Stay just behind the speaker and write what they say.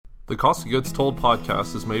The Cost of Goods Told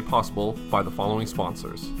podcast is made possible by the following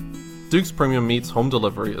sponsors. Duke's Premium Meats Home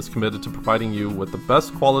Delivery is committed to providing you with the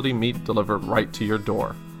best quality meat delivered right to your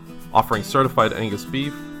door, offering certified Angus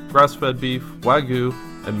beef, grass-fed beef, Wagyu,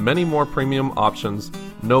 and many more premium options.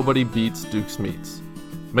 Nobody beats Duke's Meats.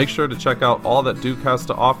 Make sure to check out all that Duke has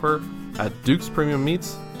to offer at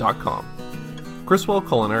dukespremiummeats.com. Criswell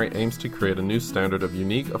Culinary aims to create a new standard of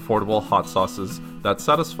unique, affordable hot sauces that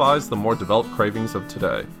satisfies the more developed cravings of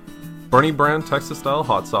today. Bernie Brand Texas-style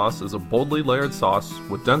hot sauce is a boldly layered sauce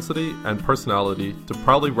with density and personality to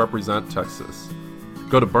proudly represent Texas.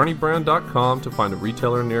 Go to BernieBrand.com to find a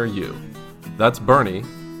retailer near you. That's Bernie,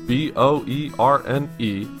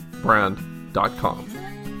 B-O-E-R-N-E,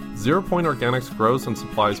 brand.com. 0 Point Organics grows and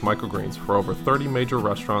supplies microgreens for over 30 major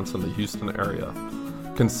restaurants in the Houston area.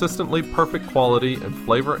 Consistently perfect quality in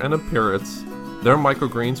flavor and appearance, their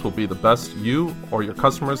microgreens will be the best you or your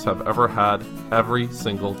customers have ever had every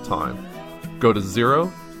single time. Go to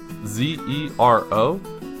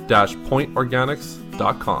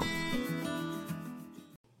pointorganics.com.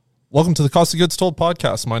 Welcome to the Cost of Goods Told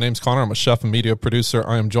podcast. My name's Connor. I'm a chef and media producer.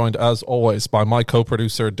 I am joined, as always, by my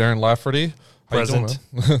co-producer, Darren Lafferty. Present.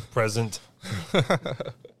 Present.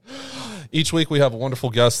 Each week we have a wonderful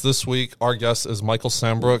guest. This week our guest is Michael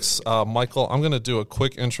Sambrooks. Michael, I'm going to do a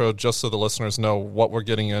quick intro just so the listeners know what we're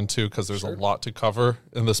getting into because there's a lot to cover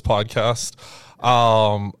in this podcast.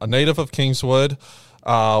 A native of Kingswood,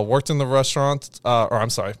 worked in a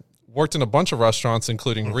bunch of restaurants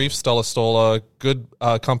including Reef, Stella Stola, Good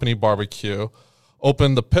Company Barbecue,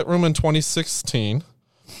 opened the Pit Room in 2016.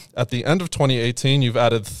 At the end of 2018, you've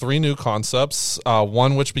added 3 new concepts,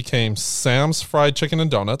 one which became Sam's Fried Chicken and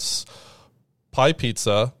Donuts, Pie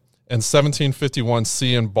Pizza, and 1751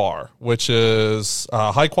 Sea and Bar, which is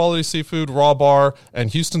high-quality seafood, raw bar, and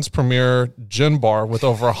Houston's premier gin bar with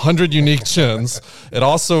over 100 unique gins. It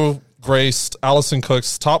also graced Allison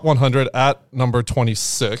Cook's Top 100 at number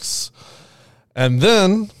 26. And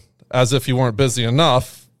then, as if you weren't busy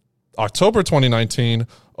enough, October 2019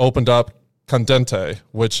 opened up Candente,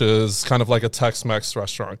 which is kind of like a Tex-Mex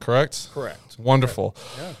restaurant, correct? Correct. Wonderful.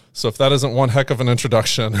 Yeah. So if that isn't one heck of an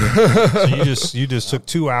introduction. So you just took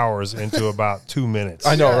 2 hours into about 2 minutes.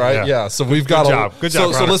 I know, right? Yeah. So we've got Good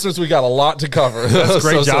job. So listeners, we got a lot to cover. That's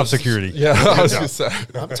great job security. Yeah. I was gonna say.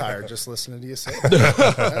 I'm tired just listening to you say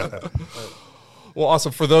that. Well,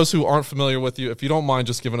 awesome. For those who aren't familiar with you, if you don't mind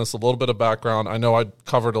just giving us a little bit of background. I know I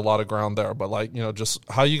covered a lot of ground there, but just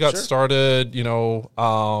how you got started,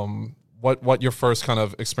 what your first kind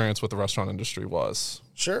of experience with the restaurant industry was.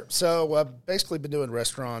 Sure. So I've basically been doing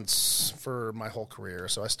restaurants for my whole career.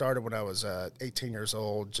 So I started when I was 18 years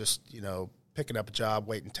old, just, picking up a job,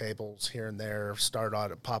 waiting tables here and there. Started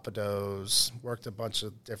out at Papa Do's, worked a bunch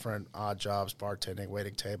of different odd jobs, bartending,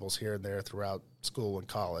 waiting tables here and there throughout school and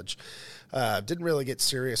college. Didn't really get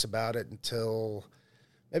serious about it until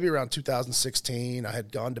maybe around 2016. I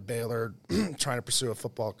had gone to Baylor trying to pursue a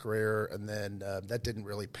football career, and then that didn't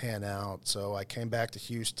really pan out. So I came back to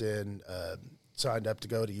Houston, signed up to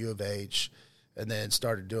go to U of H, and then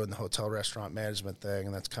started doing the hotel restaurant management thing,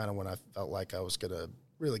 and that's kind of when I felt like I was going to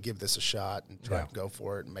really give this a shot and try to go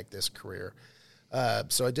for it and make this a career.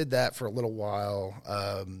 So I did that for a little while,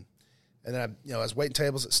 and then I was waiting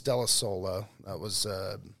tables at Stella Sola. That was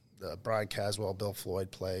the Brian Caswell, Bill Floyd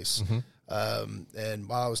place. Mm-hmm. And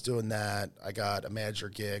while I was doing that, I got a manager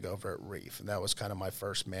gig over at Reef, and that was kind of my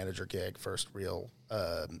first manager gig, first real,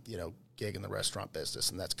 gig in the restaurant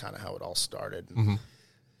business, and that's kind of how it all started. Mm-hmm.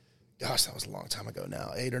 Gosh, that was a long time ago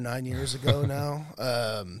now, 8 or 9 years ago now.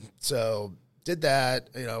 So did that,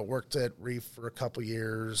 worked at Reef for a couple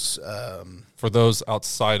years. For those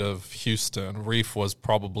outside of Houston, Reef was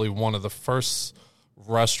probably one of the first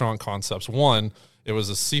restaurant concepts. One, it was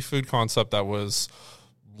a seafood concept that was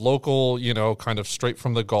local, kind of straight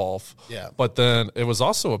from the Gulf. Yeah. But then it was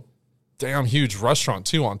also a damn huge restaurant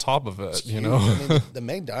too on top of it, I mean, the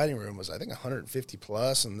main dining room was, I think, 150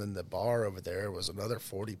 plus, and then the bar over there was another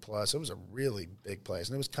 40 plus. It was a really big place,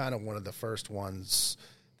 and it was kind of one of the first ones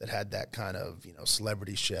that had that kind of,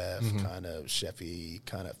 celebrity chef, kind of chefy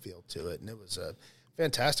kind of feel to it. And it was a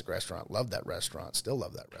fantastic restaurant. Loved that restaurant. Still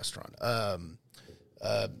love that restaurant. And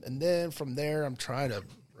then from there, I'm trying to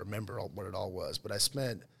remember what it all was, but I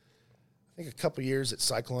spent, I think, a couple years at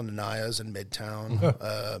Cyclone Anaya's in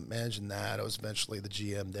Midtown, managing that. I was eventually the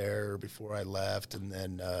GM there before I left, and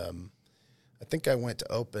then I think I went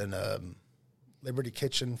to open Liberty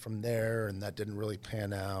Kitchen from there, and that didn't really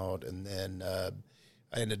pan out. And then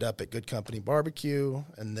I ended up at Good Company Barbecue,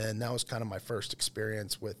 and then that was kind of my first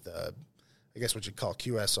experience with, I guess what you'd call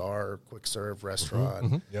QSR, quick serve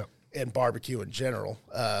restaurant, and barbecue in general,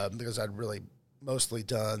 because I'd really mostly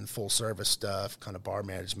done full service stuff, kind of bar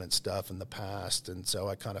management stuff in the past. And so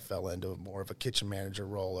I kind of fell into more of a kitchen manager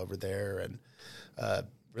role over there, and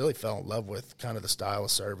really fell in love with kind of the style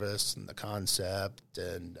of service and the concept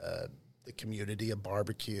and the community of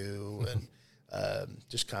barbecue and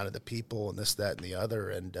just kind of the people and this, that, and the other.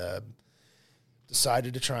 And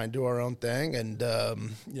decided to try and do our own thing. And,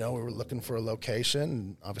 we were looking for a location,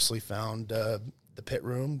 and obviously found the Pit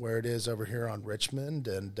Room where it is over here on Richmond,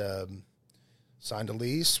 and signed a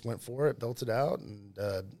lease, went for it, built it out, and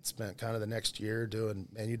spent kind of the next year doing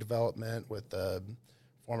menu development with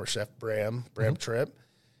former chef Bram Tripp.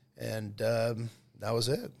 And that was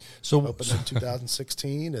it. So opened in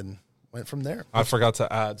 2016 and went from there. I forgot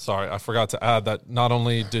to add that not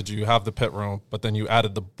only did you have the Pit Room, but then you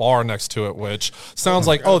added the bar next to it, which sounds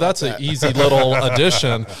like, that's an easy little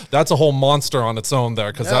addition. That's a whole monster on its own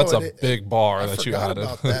there, because that's a big bar that you added.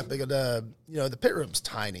 About that because the Pit Room's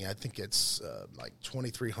tiny. I think it's like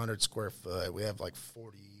 2,300 square foot. We have like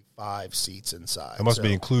 45 seats inside. It must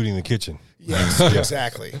be including the kitchen. Yes,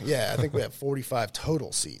 exactly. Yeah, I think we have 45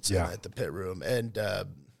 total seats at the Pit Room. And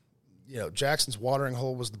Jackson's Watering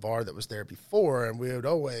Hole was the bar that was there before, and we would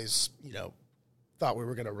always, thought we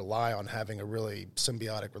were going to rely on having a really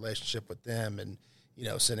symbiotic relationship with them, and,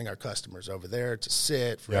 sending our customers over there to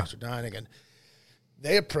sit for extra dining. And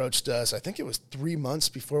they approached us, I think it was 3 months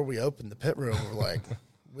before we opened the Pit Room. We're like,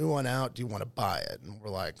 we want out. Do you want to buy it? And we're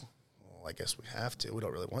like, well, I guess we have to. We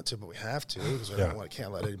don't really want to, but we have to, because we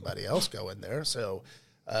can't let anybody else go in there. So,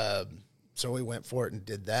 so we went for it and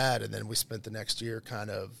did that. And then we spent the next year kind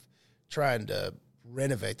of trying to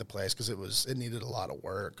renovate the place, because it needed a lot of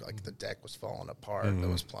work. Like the deck was falling apart, there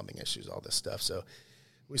was plumbing issues, all this stuff. So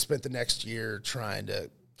we spent the next year trying to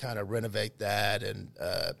kind of renovate that and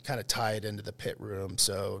kind of tie it into the Pit Room.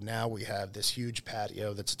 So now we have this huge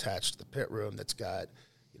patio that's attached to the Pit Room that's got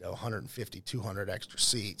 150, 200 extra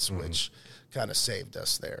seats, which kind of saved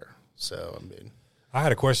us there. So I mean, I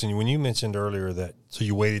had a question. When you mentioned earlier that, so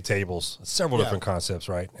you waited tables, several different concepts,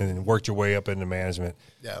 right? And then worked your way up into management.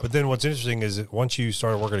 Yeah. But then what's interesting is that once you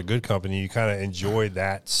started working at a good company, you kind of enjoyed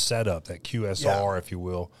that setup, that QSR, if you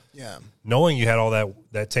will. Yeah. Knowing you had all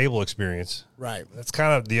that table experience. Right. That's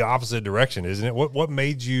kind of the opposite direction, isn't it? What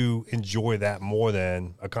made you enjoy that more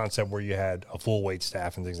than a concept where you had a full wait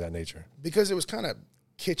staff and things of that nature? Because it was kind of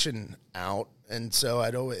kitchen out, and so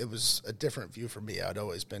it was a different view for me. I'd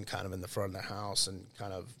always been kind of in the front of the house and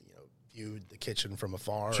kind of viewed the kitchen from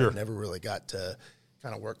afar. Sure. And never really got to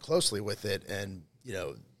kind of work closely with it. And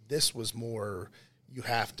this was more, you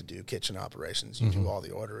have to do kitchen operations. You do all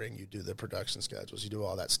the ordering, you do the production schedules, you do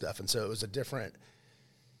all that stuff. And so it was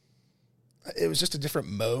just a different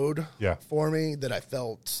mode for me that I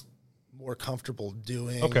felt more comfortable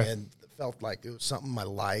doing, and felt like it was something I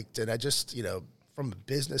liked. And I just from a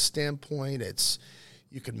business standpoint,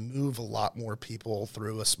 you can move a lot more people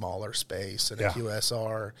through a smaller space in a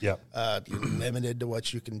QSR. You're limited to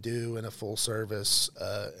what you can do in a full service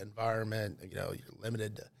environment. You're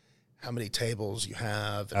limited to how many tables you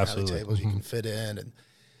have and how many tables you can fit in. And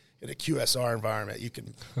in a QSR environment, you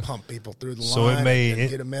can pump people through the line and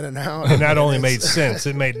get them in and out. And not only made sense,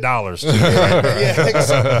 it made dollars too. Right?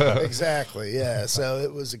 Yeah, exactly. Yeah, so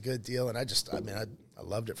it was a good deal, and I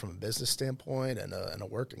loved it from a business standpoint and a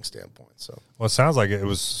working standpoint. So, well, it sounds like it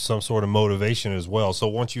was some sort of motivation as well. So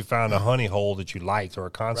once you found a honey hole that you liked or a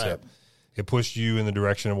concept, it pushed you in the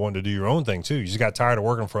direction of wanting to do your own thing too. You just got tired of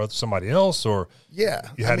working for somebody else, or you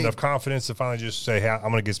had enough confidence to finally just say, "Hey, I'm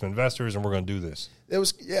going to get some investors and we're going to do this." It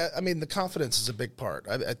was, the confidence is a big part.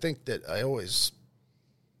 I think that I always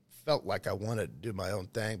felt like I wanted to do my own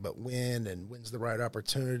thing, but when's the right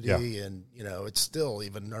opportunity? And, it's still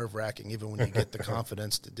even nerve-wracking even when you get the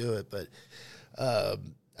confidence to do it. But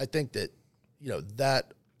I think that,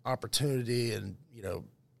 that opportunity and,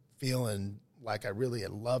 feeling like I really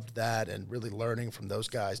had loved that and really learning from those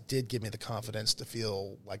guys did give me the confidence to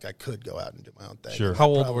feel like I could go out and do my own thing. Sure. How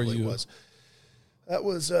old were you? That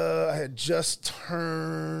was, I had just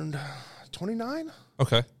turned 29.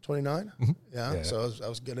 Okay. 29. Yeah. So I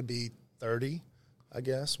was going to be 30, I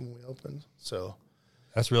guess, when we opened. So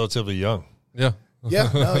that's relatively young. Yeah. Yeah.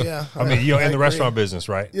 No, yeah. I mean, in the restaurant business,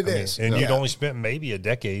 right? It is. And you'd only spent maybe a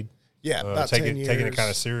decade. Yeah. About 10 years. Taking it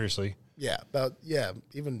kind of seriously. Yeah.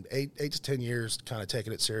 Even 8 to 10 years kind of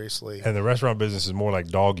taking it seriously. And the restaurant business is more like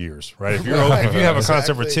dog years, right? If you're if you have a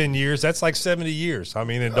concept for 10 years, that's like 70 years. I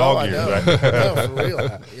mean, in dog years, right? No, for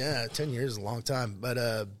real. Yeah. 10 years is a long time. But,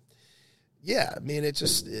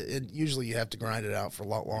 it usually you have to grind it out for a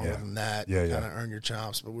lot longer than that. Kind of earn your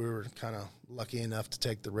chops. But we were kind of lucky enough to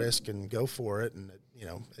take the risk and go for it, and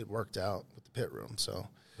it worked out with the Pit Room. So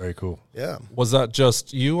Very cool. Yeah. Was that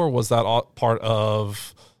just you, or was that all part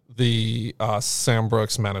of the Sam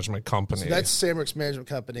Brooks Management Company? So that's Sam Brooks Management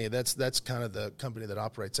Company. That's kind of the company that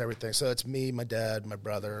operates everything. So it's me, my dad, my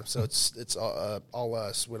brother. So it's all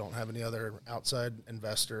us. We don't have any other outside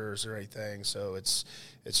investors or anything. So it's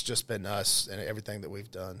just been us and everything that we've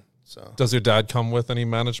done. So does your dad come with any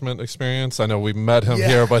management experience? I know we met him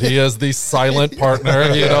here, but he is the silent partner,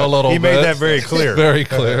 a little bit. He made that very clear. Very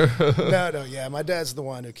clear. No, yeah. My dad's the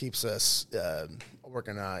one who keeps us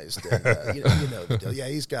organized. And, you know the deal. Yeah,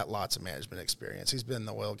 he's got lots of management experience. He's been in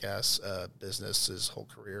the oil gas business his whole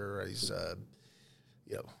career. He's, I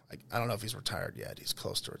don't know if he's retired yet. He's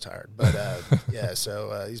close to retired. But,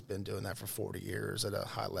 so he's been doing that for 40 years at a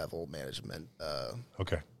high-level management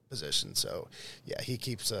position. So, yeah, he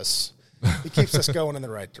keeps us going in the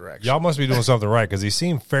right direction. Y'all must be doing something right, because he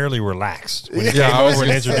seemed fairly relaxed when he came over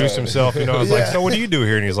and introduced himself. I was like, so what do you do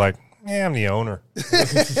here? And he's like, yeah, I'm the owner.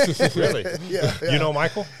 Really? Yeah. You know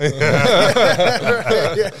Michael?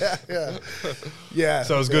 Yeah.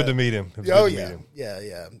 So it's good to meet him.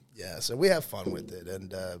 Yeah. So we have fun with it,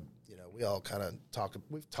 and we all kind of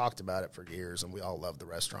we've talked about it for years, and we all love the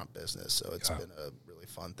restaurant business. So it's been a really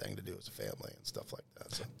fun thing to do as a family and stuff like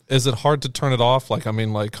that. So. Is it hard to turn it off?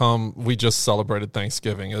 We just celebrated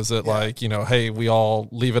Thanksgiving. Is it hey, we all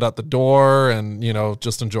leave it at the door and,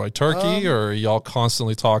 just enjoy turkey, or are y'all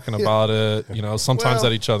constantly talking about it, sometimes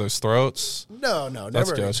at each other's throats? No,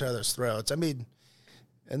 never at each other's throats. I mean,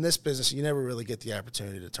 in this business, you never really get the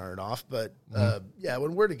opportunity to turn it off. But,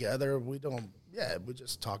 when we're together, we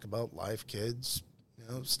just talk about life, kids,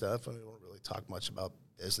 stuff. And we don't really talk much about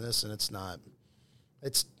business, and it's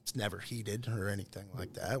never heated or anything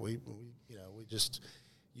like that. We just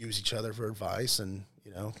use each other for advice and,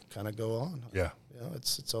 kind of go on. Yeah.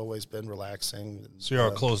 It's always been relaxing. So you're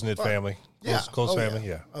a close-knit family? Close family?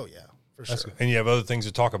 Yeah. Oh, yeah. For sure. And you have other things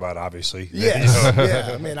to talk about, obviously. Yes.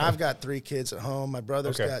 Yeah. I mean, I've got 3 kids at home. My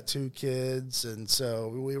brother's got 2 kids, and so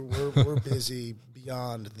we're busy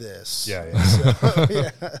beyond this. Yeah. So,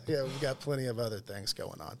 we've got plenty of other things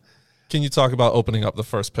going on. Can you talk about opening up the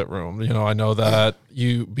first pit room? I know that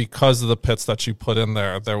because of the pits that you put in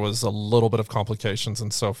there was a little bit of complications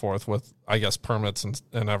and so forth with, I guess, permits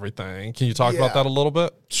and everything. Can you talk about that a little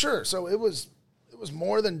bit? Sure. So it was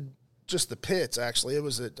more than just the pits, actually. It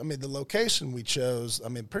was the location we chose. I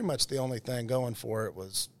mean, pretty much the only thing going for it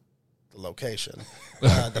was the location.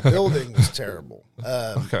 The building was terrible.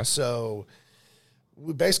 So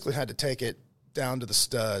we basically had to take it down to the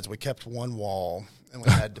studs. We kept one wall, and we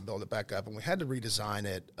had to build it back up, and we had to redesign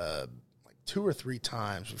it 2 or 3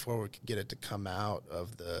 times before we could get it to come out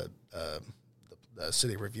of the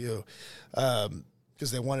city review,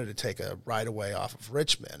 because they wanted to take a right-of-way off of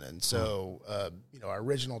Richmond. And so, our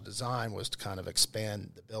original design was to kind of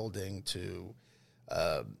expand the building to,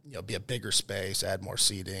 be a bigger space, add more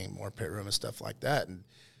seating, more pit room and stuff like that. And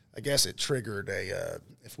I guess it triggered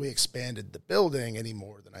if we expanded the building any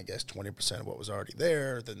more than, 20% of what was already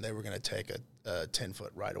there, then they were going to take a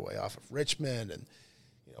 10-foot right-of-way off of Richmond. And,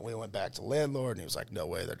 we went back to the landlord, and he was like, no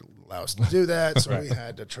way they'd allow us to do that. So we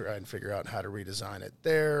had to try and figure out how to redesign it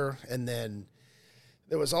there. And then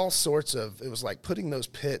there was all sorts of, it was like putting those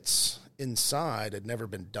pits inside had never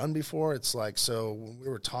been done before. It's like, so when we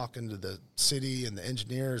were talking to the city and the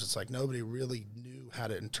engineers, it's like nobody really knew how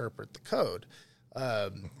to interpret the code.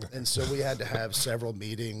 And so we had to have several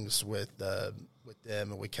meetings with them,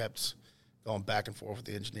 and we kept going back and forth with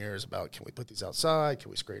the engineers about, can we put these outside? Can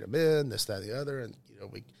we screen them in? This, that, and the other. And,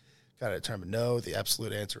 we kind of determined no. The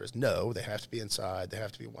absolute answer is no. They have to be inside. They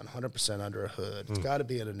have to be 100% under a hood. It's got to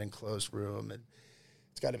be in an enclosed room, and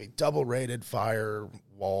it's got to be double rated fire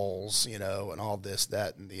walls, and all this,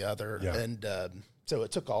 that, and the other. Yeah. And so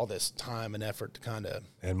it took all this time and effort to kind of,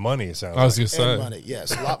 and money. It sounds. I was going to say, money.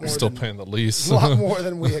 Yes, a lot more. Still paying the lease. A lot more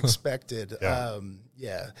than we expected.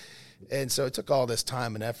 And so it took all this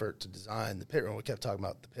time and effort to design the pit room. We kept talking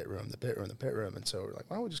about the pit room. And so we're like,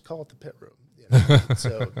 why don't we just call it the pit room?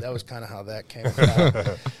 So that was kind of how that came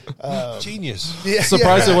about. Genius. Yeah,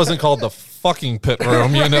 Surprised it wasn't called the fucking pit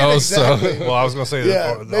room, Exactly. So. Well, I was going to say,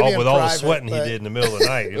 with all the sweating he did in the middle of the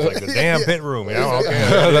night, he was like, the damn pit room.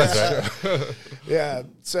 Yeah.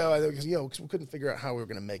 So, because we couldn't figure out how we were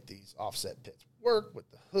going to make these offset pits work with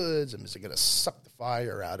the hoods, and is it going to suck the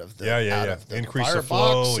fire out of the of the increase fire the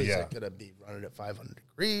flow? Box? Is it going to be running at 500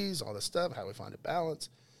 degrees? All this stuff. How we find a balance,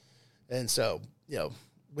 and so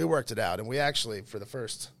we worked it out, and we actually, for the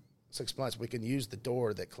first 6 months, we can use the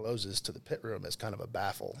door that closes to the pit room as kind of a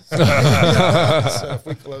baffle. So if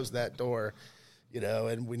we close that door,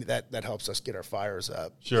 and that helps us get our fires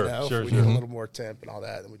up. Sure. If we get a little more temp and all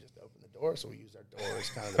that, then we just open the door, so we used our door as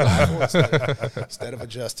kind of the baffle instead of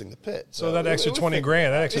adjusting the pit. So that extra 20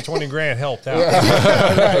 grand helped out.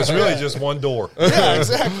 It was really just one door. Yeah,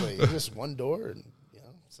 exactly. Just one door, and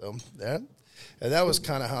so yeah, and that was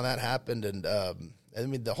kind of how that happened. And I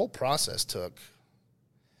mean, the whole process took.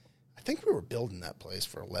 I think we were building that place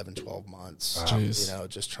for 11, 12 months.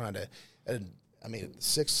 Just trying to. And I mean,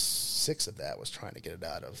 six of that was trying to get it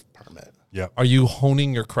out of permit. Yeah. Are you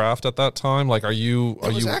honing your craft at that time? Like, It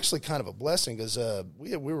was actually kind of a blessing because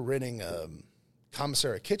we were renting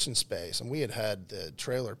commissary kitchen space, and we had the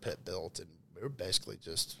trailer pit built, and we were basically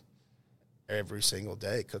just every single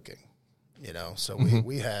day cooking. So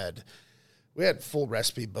we had full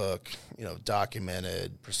recipe book,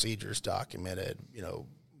 documented, procedures documented.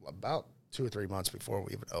 About 2 or 3 months before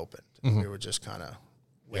we even opened, we were just kind of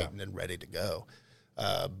waiting and ready to go.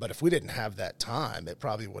 But if we didn't have that time, it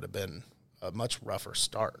probably would have been a much rougher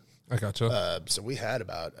start. I gotcha. So we had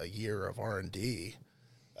about a year of R&D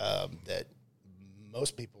that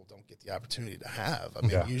most people don't get the opportunity to have. I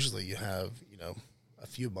mean, usually you have, a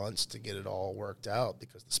few months to get it all worked out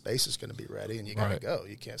because the space is going to be ready and you got to go.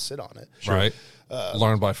 You can't sit on it. Right.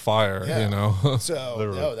 Learn by fire, So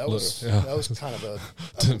that was kind of a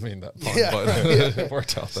didn't mean that pun, but it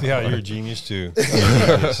worked out. See how you're a genius too.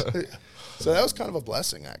 So that was kind of a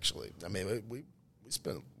blessing, actually. I mean, we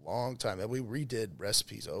spent a long time, and we redid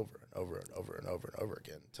recipes over and over and over and over and over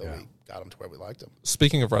again until we got them to where we liked them.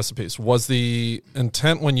 Speaking of recipes, was the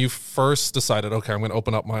intent when you first decided, okay, I'm going to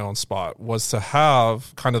open up my own spot, was to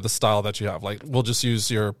have kind of the style that you have? Like, we'll just use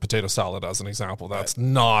your potato salad as an example. That's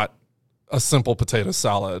not a simple potato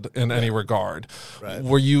salad in any regard. Right.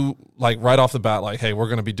 Were you like right off the bat, like, hey, we're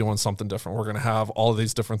going to be doing something different. We're going to have all of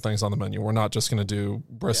these different things on the menu. We're not just going to do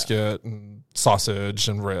brisket and sausage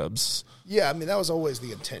and ribs. Yeah, I mean, that was always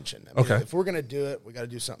the intention. I mean, if we're going to do it, we got to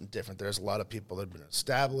do something different. There's a lot of people that have been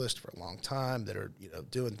established for a long time that are,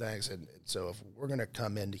 doing things. And so if we're going to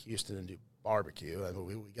come into Houston and do barbecue, I mean,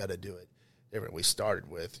 we got to do it different. We started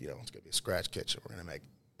with, it's going to be a scratch kitchen. We're going to make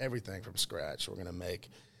everything from scratch. We're going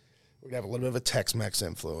to have a little bit of a Tex-Mex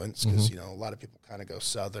influence because, a lot of people kind of go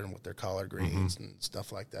Southern with their collard greens and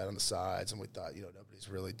stuff like that on the sides. And we thought, nobody's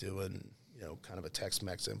really doing, kind of a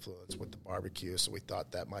Tex-Mex influence with the barbecue. So we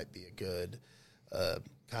thought that might be a good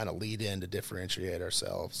kind of lead in to differentiate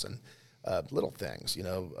ourselves. And little things,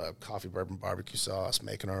 coffee bourbon barbecue sauce,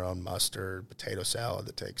 making our own mustard, potato salad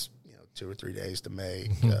that takes, 2 or 3 days to make,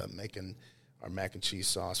 making our mac and cheese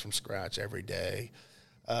sauce from scratch every day.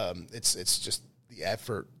 It's just the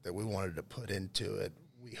effort that we wanted to put into it,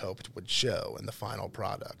 we hoped would show in the final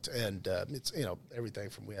product. And it's, everything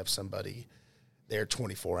from we have somebody there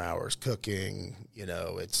 24 hours cooking,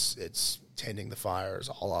 it's tending the fires,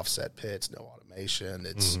 all offset pits, no automation.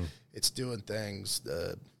 It's doing things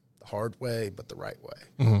the hard way, but the right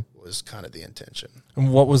way was kind of the intention.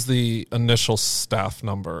 And what was the initial staff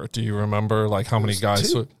number? Do you remember, like, how many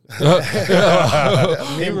guys? He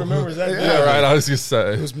remembers that. Yeah, right. I was going to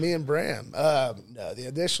say. It was me and Bram. No, the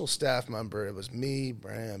initial staff member, it was me,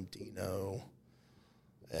 Bram, Dino,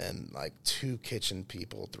 and like 2 kitchen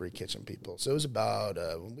people, 3 kitchen people. So it was about,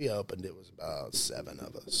 when we opened, it was about 7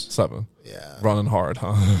 of us. 7. Yeah. Running hard,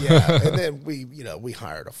 huh? Yeah. And then we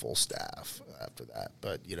hired a full staff after that.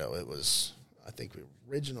 But, it was, I think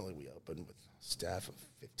originally we opened with a staff of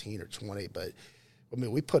 15 or 20. But, I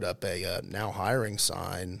mean, we put up a now hiring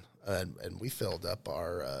sign and we filled up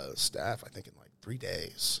our staff, I think, in like 3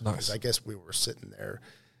 days. Nice. Because I guess we were sitting there.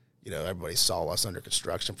 Everybody saw us under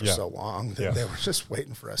construction for so long that they were just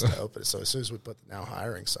waiting for us to open it. So as soon as we put the now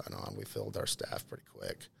hiring sign on, we filled our staff pretty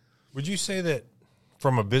quick. Would you say that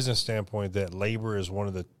from a business standpoint that labor is one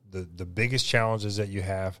of the biggest challenges that you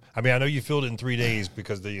have? I mean, I know you filled it in 3 days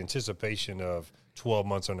because the anticipation of 12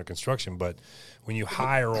 months under construction, but when you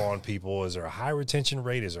hire on people, is there a high retention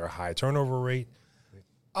rate? Is there a high turnover rate?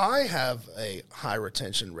 I have a high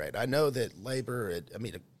retention rate. I know that labor,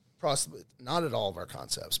 not at all of our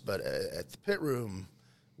concepts, but at the Pit Room,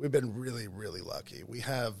 we've been really, really lucky. We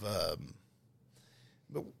have, I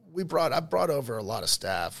brought over a lot of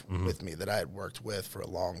staff with me that I had worked with for a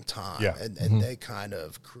long time, and they kind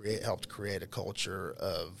of helped create a culture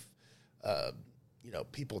of,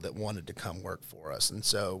 people that wanted to come work for us. And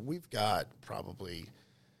so we've got probably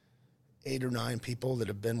 8 or 9 people that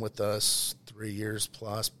have been with us 3 years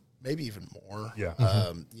plus, maybe even more. Yeah.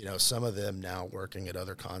 Some of them now working at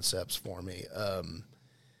other concepts for me.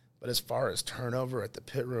 But as far as turnover at the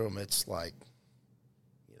Pit Room, it's like,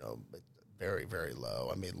 very, very low.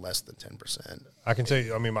 I mean, less than 10%. I can tell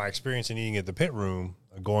you, my experience in eating at the Pit Room,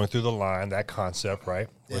 going through the line, that concept, right,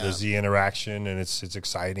 where there's the interaction and it's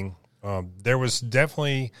exciting. There was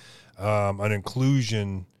definitely an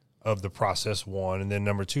inclusion of the process, one. And then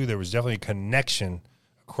number two, there was definitely a connection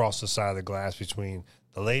across the side of the glass between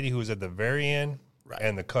the lady who was at the very end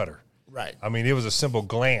and the cutter. Right. I mean, it was a simple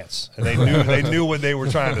glance, and they knew what they were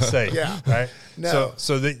trying to say. Yeah. Right. No.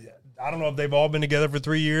 So I don't know if they've all been together for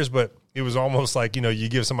 3 years, but it was almost like, you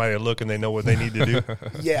give somebody a look and they know what they need to do.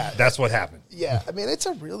 Yeah. That's what happened. Yeah. I mean,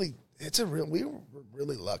 we were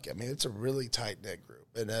really lucky. I mean, it's a really tight knit group,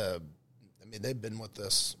 and they've been with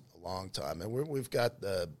us a long time, and we've got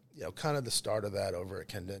the kind of the start of that over at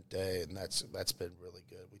Candente, and that's been really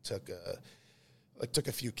good. We took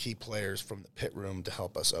a few key players from the pit room to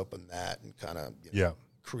help us open that and kind of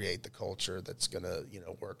create the culture that's going to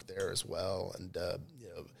work there as well. And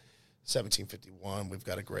 1751, we've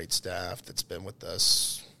got a great staff that's been with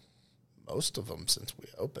us, most of them since we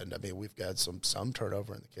opened. I mean, we've got some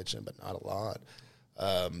turnover in the kitchen, but not a lot.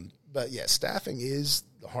 But yeah, staffing is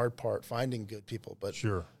the hard part, finding good people, but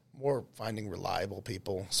more finding reliable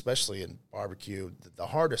people, especially in barbecue. The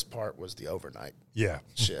hardest part was the overnight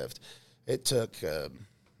shift. It took,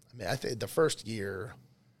 I think the first year,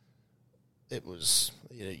 it was,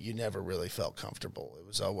 you never really felt comfortable. It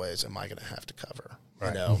was always, am I going to have to cover,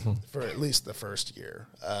 for at least the first year,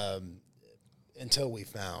 until we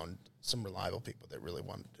found some reliable people that really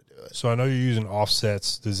wanted to do it. So I know you're using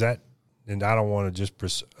offsets. Does that, and I don't want to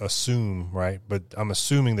just assume, right, but I'm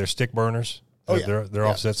assuming they're stick burners. They're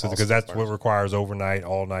offsets because that's what requires overnight,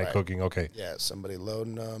 all night cooking. Okay. Yeah, somebody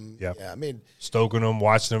loading them. Yeah. I mean, stoking them,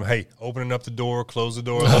 watching them. Hey, opening up the door, close the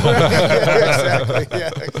door. Exactly. Yeah,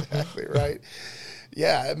 exactly. Right.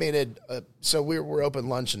 Yeah. I mean, so we were open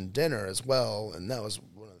lunch and dinner as well, and that was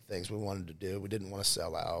one of the things we wanted to do. We didn't want to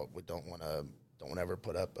sell out. We don't want to ever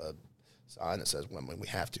put up a sign that says when we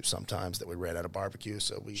have to sometimes that we ran out of barbecue.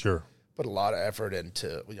 So we put a lot of effort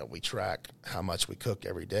into, we track how much we cook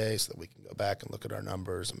every day so that we can go back and look at our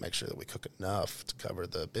numbers and make sure that we cook enough to cover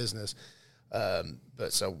the business. But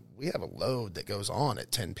so we have a load that goes on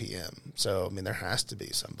at 10 p.m. So, I mean, there has to be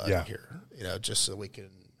somebody here, just so we can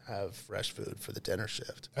have fresh food for the dinner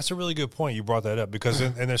shift. That's a really good point. You brought that up because,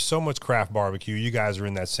 and there's so much craft barbecue. You guys are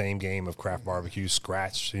in that same game of craft barbecue,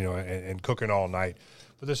 scratch, and cooking all night.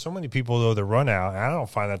 But there's so many people, though, that run out, and I don't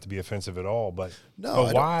find that to be offensive at all. But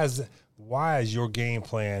why is your game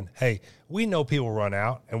plan, hey, we know people run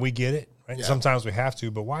out, and we get it. Right? Yeah. Sometimes we have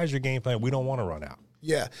to, but why is your game plan, we don't want to run out?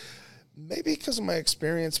 Yeah. Maybe because of my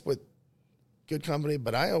experience with Good Company,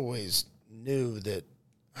 but I always knew that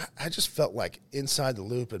I just felt like inside the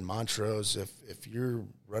loop in Montrose, if you're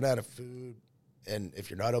run out of food and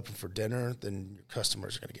if you're not open for dinner, then your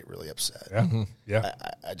customers are going to get really upset. Yeah. Mm-hmm. Yeah.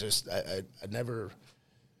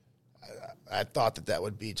 I thought that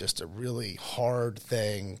would be just a really hard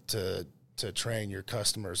thing to train your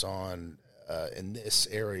customers on in this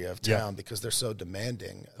area of town because they're so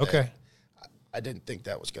demanding. Okay. I didn't think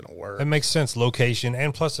that was going to work. It makes sense, location,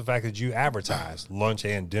 and plus the fact that you advertise lunch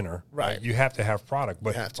and dinner. Right. You have to have product,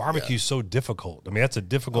 but barbecue is so difficult. I mean, that's a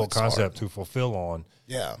difficult concept to fulfill on.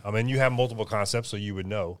 Yeah. I mean, you have multiple concepts, so you would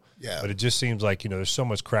know. Yeah. But it just seems like, there's so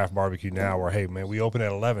much craft barbecue now where, hey, man, we open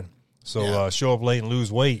at 11. So show up late and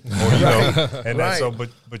lose weight, or, and that's so.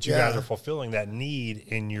 But you guys are fulfilling that need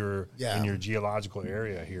in your geological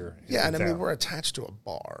area here. Yeah, and I mean we're attached to a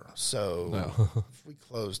bar, so if we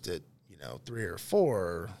closed at 3 or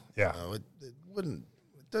 4, it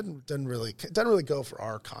doesn't really go for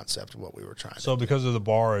our concept of what we were trying. So because of the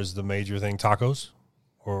bar is the major thing, tacos.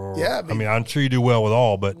 Or I mean, I'm sure you do well with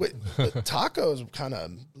all, but tacos kind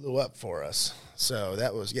of blew up for us. So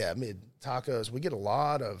that was tacos. We get a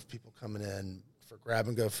lot of people coming in for grab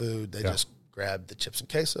and go food. They just grab the chips and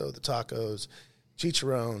queso, the tacos,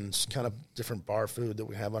 chicharrones, kind of different bar food that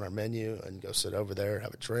we have on our menu, and go sit over there,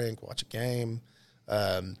 have a drink, watch a game.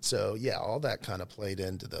 All that kind of played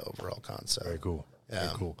into the overall concept. Very cool. Yeah.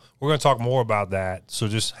 Very cool. We're going to talk more about that. So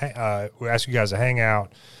just we ask you guys to hang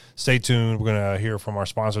out. Stay tuned. We're going to hear from our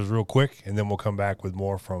sponsors real quick, and then we'll come back with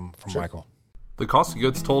more from Michael. The Cost of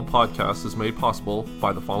Goods Told podcast is made possible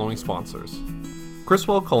by the following sponsors.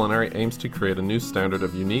 Criswell Culinary aims to create a new standard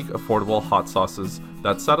of unique, affordable hot sauces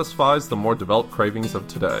that satisfies the more developed cravings of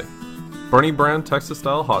today. Bernie Brand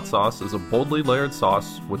Texas-style hot sauce is a boldly layered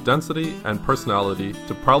sauce with density and personality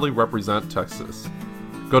to proudly represent Texas.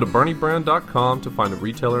 Go to BernieBrand.com to find a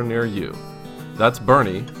retailer near you. That's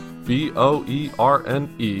Bernie,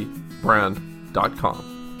 BOERNE, brand.com.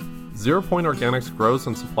 0 Point Organics grows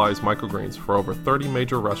and supplies microgreens for over 30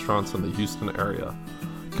 major restaurants in the Houston area.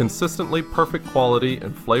 Consistently perfect quality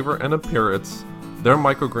in flavor and appearance, their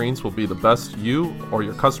microgreens will be the best you or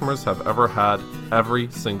your customers have ever had every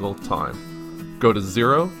single time. Go to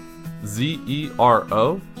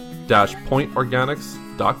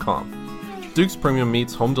ZERO-PointOrganics.com. Duke's Premium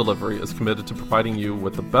Meats Home Delivery is committed to providing you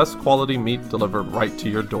with the best quality meat delivered right to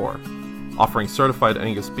your door. Offering certified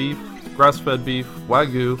Angus beef, grass-fed beef,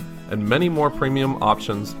 Wagyu, and many more premium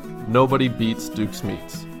options, nobody beats Duke's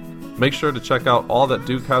Meats. Make sure to check out all that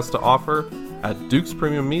Duke has to offer at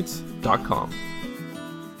dukespremiummeats.com.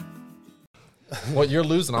 What you're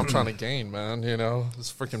losing, I'm trying to gain, man. You know,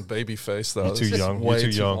 this freaking baby face, though. You're too young. You're too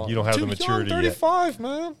young. Long. You don't have too the maturity young, 35, yet.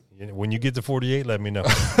 Man. When you get to 48, let me know.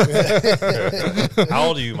 How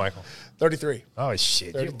old are you, Michael? 33. Oh,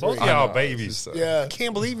 shit. 33. Both of y'all babies. Yeah. I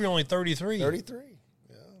can't believe you're only 33. 33.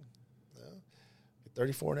 Yeah.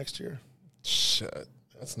 34 next year. Shit.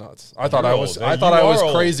 That's nuts. I thought I was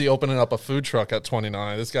old. crazy opening up a food truck at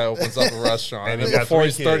 29. This guy opens up a restaurant and and before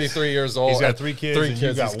he's kids. 33 years old. He's got 3 kids. Three and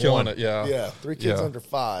kids. You got He's killing one. it. Yeah. Yeah. 3 kids under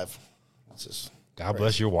 5. It's just God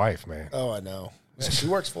bless your wife, man. Oh, I know. She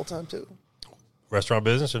works full time too. Restaurant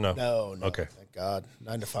business or no? No. Okay. Thank God.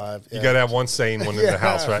 9 to 5. You got to have one sane one in the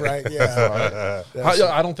house, right? Right. Yeah.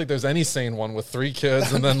 I don't think there's any sane one with 3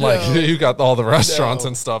 kids and then you got all the restaurants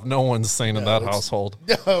and stuff. No one's sane in that household.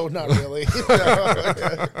 No, not really.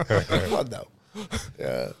 Well, no.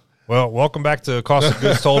 Yeah. Well, welcome back to Cost of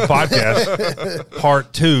Goods Sold podcast,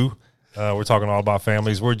 part 2. We're talking all about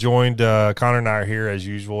families. We're joined, Connor and I are here as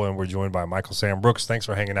usual, and we're joined by Michael Sam Brooks. Thanks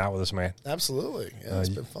for hanging out with us, man. Absolutely. Yeah, it's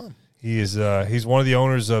been fun. He is he's one of the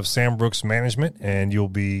owners of Sam Brooks Management, and you'll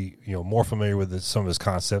be more familiar with some of his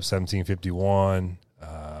concepts: 1751,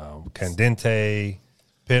 Candente,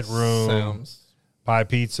 Pit Room, Sam's. Pie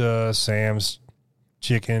Pizza, Sam's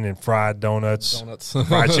Chicken and Fried Donuts. Donuts.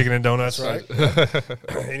 Fried chicken and donuts. Right.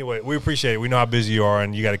 Anyway, we appreciate it. We know how busy you are,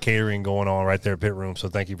 and you got a catering going on right there at Pit Room, so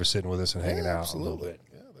thank you for sitting with us and hanging out absolutely. a little bit.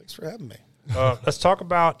 Yeah, thanks for having me. Let's talk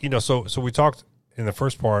about, so we talked in the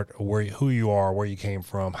first part who you are, where you came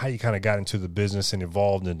from, how you kind of got into the business and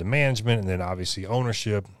evolved into management, and then obviously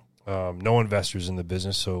ownership. No investors in the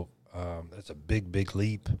business, so that's a big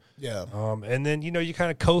leap. Yeah. And then, you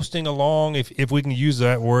kind of coasting along, if we can use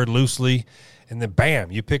that word loosely, and then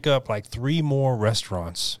bam, you pick up like 3 more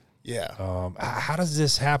restaurants. Yeah. How does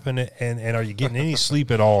this happen, and are you getting any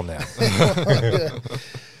sleep at all now?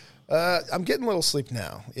 I'm getting a little sleep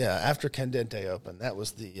now. Yeah, after Candente opened, that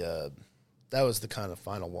was the kind of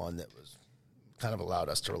final one that was kind of allowed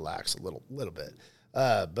us to relax a little bit.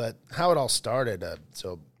 But how it all started,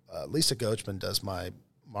 Lisa Gochman does my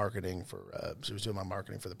marketing for, she was doing my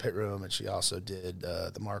marketing for the Pit Room, and she also did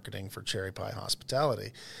the marketing for Cherry Pie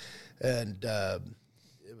Hospitality. And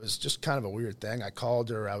it was just kind of a weird thing. I called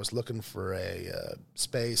her. I was looking for a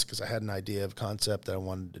space because I had an idea of concept that I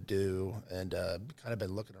wanted to do, and kind of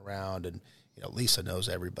been looking around. And Lisa knows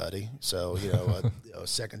everybody, so a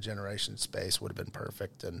second generation space would have been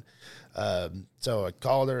perfect. And so I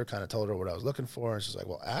called her, kind of told her what I was looking for, and she's like,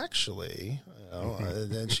 "Well, actually,"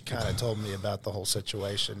 and then she kind of told me about the whole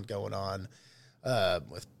situation going on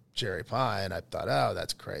with Cherry Pie, and I thought, "Oh,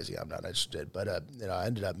 that's crazy. I'm not interested." But I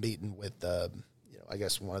ended up meeting with I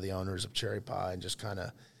guess one of the owners of Cherry Pie and just kind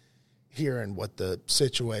of hearing what the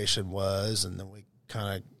situation was, and then we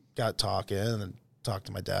kind of got talking and talked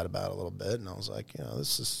to my dad about it a little bit, and I was like,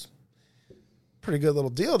 this is a pretty good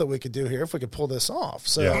little deal that we could do here if we could pull this off.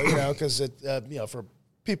 So, because for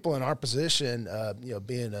people in our position,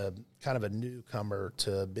 being a kind of a newcomer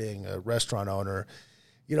to being a restaurant owner,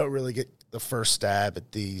 you don't really get the first stab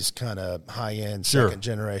at these kind of high-end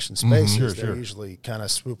second-generation spaces. They're usually kind of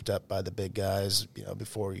swooped up by the big guys,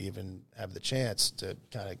 before you even have the chance to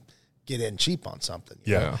kind of get in cheap on something.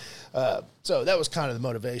 So that was kind of the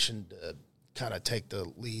motivation to kind of take the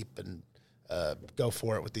leap and go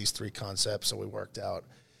for it with these 3 concepts. So we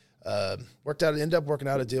ended up working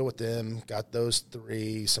out a deal with them, got those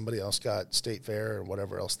 3. Somebody else got State Fair or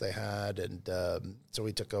whatever else they had. And so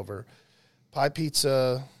we took over Pie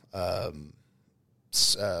Pizza,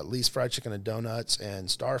 Lee's Fried Chicken and Donuts,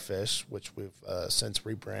 and Starfish, which we've since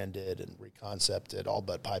rebranded and reconcepted, all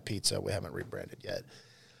but Pie Pizza. We haven't rebranded yet.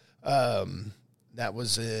 That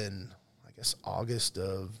was in, I guess, August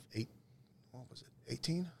of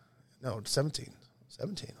 18? No, 17.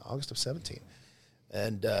 August of 17.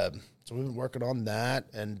 And so we've been working on that.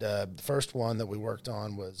 And the first one that we worked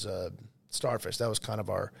on was Starfish. That was kind of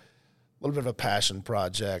our little bit of a passion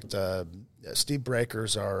project. Steve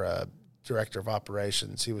Breakers, our director of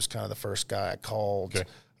operations, he was kind of the first guy I called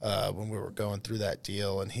when we were going through that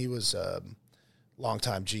deal. And he was a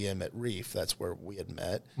longtime GM at Reef. That's where we had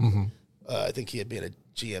met. Mm-hmm. I think he had been a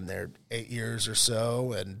GM there 8 years or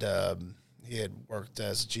so. And he had worked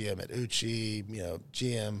as a GM at Uchi,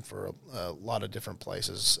 GM for a lot of different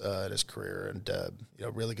places in his career, and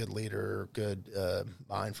really good leader, good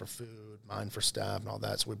mind for food, mind for staff, and all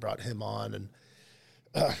that. So we brought him on, and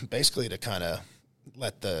basically to kind of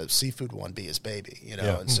let the seafood one be his baby, you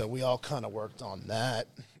know. And so we all kind of worked on that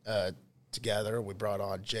together. We brought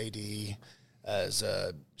on JD as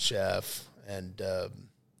a chef, and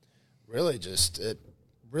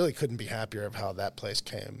really couldn't be happier of how that place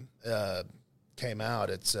came out.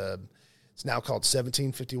 It's now called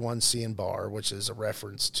 1751 Sea and Bar, which is a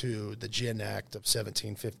reference to the Gin Act of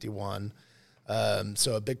 1751.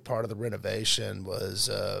 So a big part of the renovation was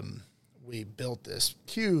we built this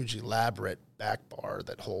huge, elaborate back bar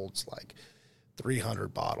that holds like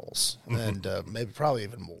 300 bottles, and maybe probably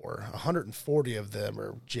even more. 140 of them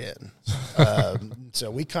are gin. So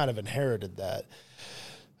we kind of inherited that.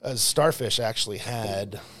 Starfish actually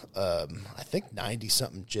had, I think,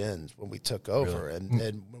 90-something gins when we took over. Really?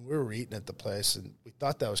 And when we were eating at the place, and we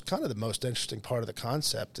thought that was kind of the most interesting part of the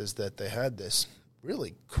concept, is that they had this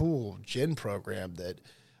really cool gin program that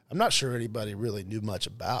I'm not sure anybody really knew much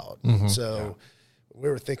about. So we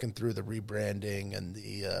were thinking through the rebranding and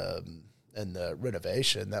the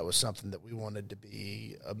renovation. That was something that we wanted to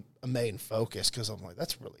be a main focus, because I'm like,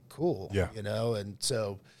 that's really cool, you know? And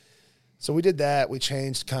so we did that. We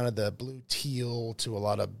changed kind of the blue teal to a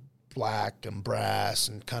lot of black and brass,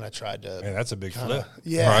 and kind of tried to. Man, that's a big flip.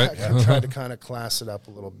 Yeah, right. Tried to kind of class it up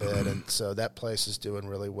a little bit, and so that place is doing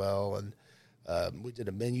really well. And we did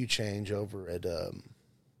a menu change over at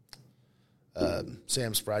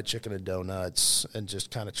Sam's Fried Chicken and Donuts, and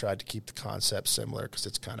just kind of tried to keep the concept similar, because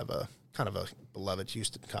it's kind of a beloved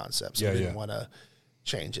Houston concept. So we didn't want to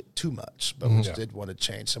change it too much, but we did want to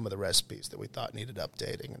change some of the recipes that we thought needed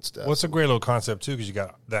updating and stuff. Well, it's a great little concept too, because you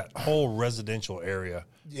got that whole residential area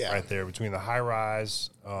right there between the high rise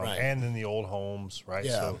and then the old homes, right?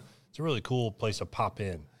 So it's a really cool place to pop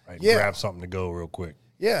in, right? Grab something to go real quick.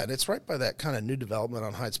 Yeah, and it's right by that kind of new development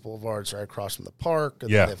on Heights Boulevard. It's right across from the park.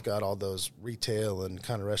 And then they've got all those retail and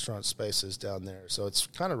kind of restaurant spaces down there. So it's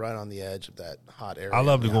kind of right on the edge of that hot area. I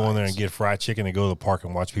love to go in there and get fried chicken and go to the park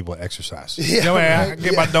and watch people exercise. You know, I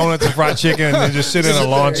get my donuts and fried chicken and then just sit in a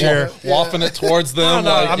lawn chair. Waffing it towards them.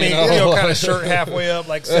 Kind of shirt halfway up,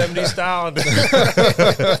 like 70s style. And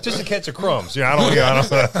just to catch the crumbs. Yeah, I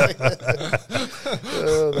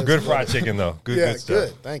don't good fried chicken, though. Good stuff.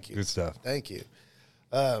 Good. Thank you. Good stuff. Thank you.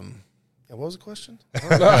 What was the question? I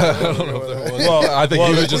don't know if that was. Well, I think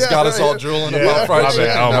you just got us all drooling about fried chicken.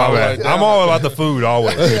 My bad. I'm all about the food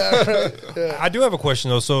always. I do have a question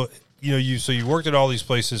though. So you worked at all these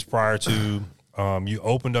places prior to you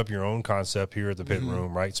opened up your own concept here at the Pit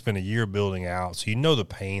Room, right? Spent a year building out, so you know the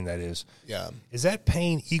pain that is. Yeah. Is that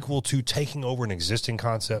pain equal to taking over an existing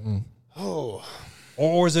concept? Oh.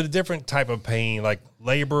 Or is it a different type of pain, like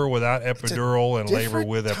labor without epidural and labor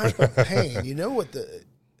with epidural? Type of pain. You know what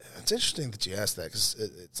it's interesting that you asked that, because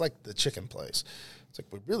it's like the chicken place. It's like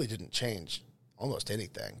we really didn't change almost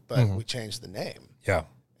anything, but we changed the name. Yeah.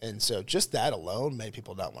 And so just that alone made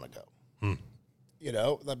people not want to go. You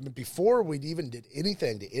know, before we even did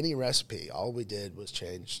anything to any recipe, all we did was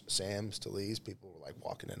change Sam's to Lee's. People were like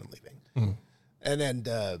walking in and leaving. And then,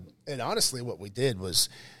 and honestly, what we did was,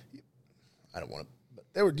 I don't want to,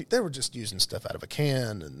 but they were just using stuff out of a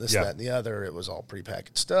can and this, that, and the other. It was all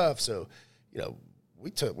prepackaged stuff. So, you know,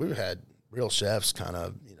 we had real chefs kind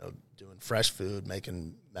of, you know, doing fresh food,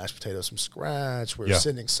 making mashed potatoes from scratch. We were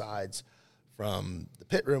sending sides from the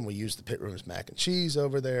Pit Room. We used the Pit Room's mac and cheese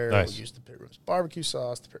over there. Nice. We used the Pit Room's barbecue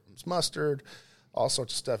sauce, the Pit Room's mustard, all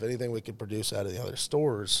sorts of stuff. Anything we could produce out of the other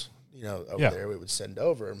stores, you know, over there, we would send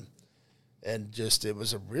over. And just, it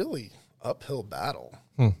was a really uphill battle,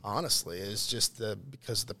 honestly. It's just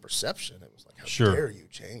because of the perception. It was like, how dare you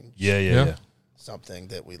change? Yeah. Something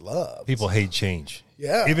that we love. People hate change.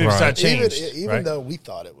 Yeah. Even if it's not changed. Even though we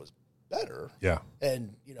thought it was better. Yeah.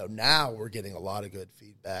 And, you know, now we're getting a lot of good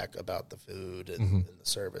feedback about the food and the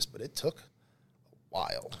service, but it took a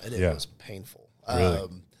while and it was painful. Really?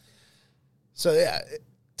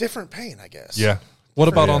 Different pain, I guess. Yeah. What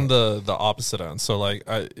about on the opposite end? So, like,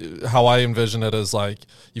 how I envision it is like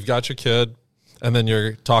you've got your kid, and then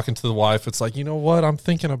you're talking to the wife. It's like, you know what? I'm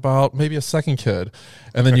thinking about maybe a second kid.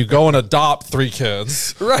 And then you go and adopt 3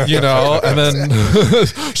 kids, you know, and then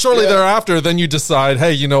shortly thereafter, then you decide,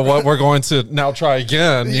 hey, you know what? We're going to now try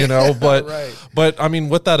again, you know. But I mean,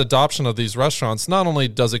 with that adoption of these restaurants, not only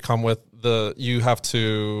does it come with you have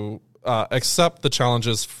to accept the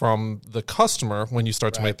challenges from the customer when you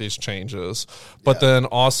start to make these changes, but then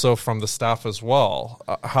also from the staff as well.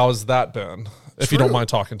 How has that been? If you don't mind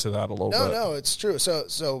talking to that a little bit. No, it's true.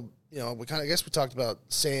 So you know, we talked about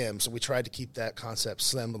Sam, so we tried to keep that concept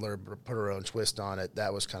similar, but put our own twist on it.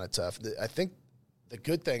 That was kind of tough. I think the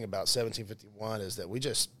good thing about 1751 is that we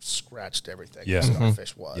just scratched everything that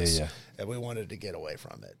Starfish was, and we wanted to get away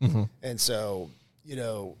from it. And so, you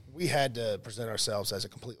know, we had to present ourselves as a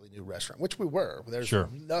completely new restaurant, which we were. There's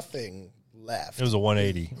nothing left. It was a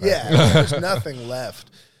 180. Right? Yeah, there's nothing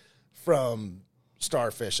left from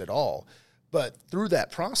Starfish at all. But through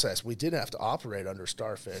that process, we did have to operate under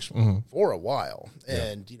Starfish for a while.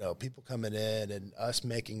 And, you know, people coming in and us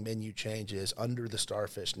making menu changes under the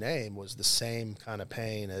Starfish name was the same kind of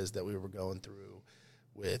pain as that we were going through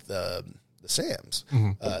with the Sam's,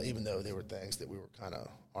 even though there were things that we were kind of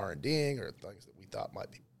R&Ding or things that we thought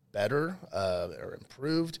might be better or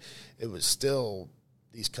improved. It was still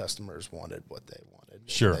these customers wanted what they wanted.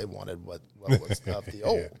 Sure. They wanted what was of the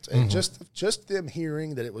old. And just them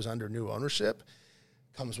hearing that it was under new ownership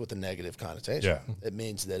comes with a negative connotation. Yeah. It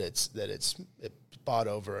means that it's bought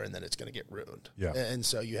over and then it's going to get ruined. Yeah. And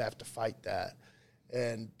so you have to fight that.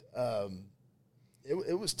 And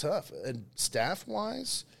it was tough. And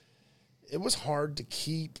staff-wise, it was hard to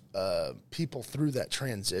keep people through that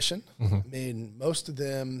transition. I mean, most of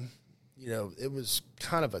them, you know, it was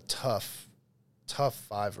kind of a tough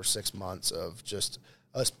 5 or 6 months of just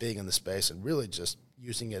us being in the space and really just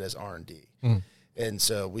using it as R&D. And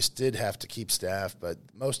so we did have to keep staff, but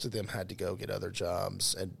most of them had to go get other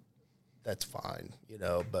jobs, and that's fine, you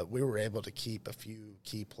know. But we were able to keep a few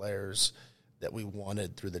key players that we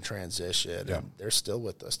wanted through the transition, and they're still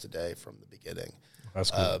with us today from the beginning.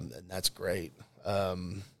 That's cool. And that's great.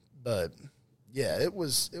 But, yeah, it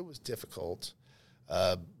was difficult,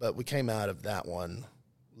 but we came out of that one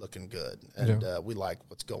looking good, and we like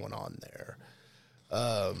what's going on there.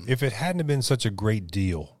 If it hadn't been such a great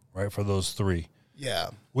deal, right, for those three,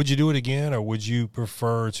 would you do it again, or would you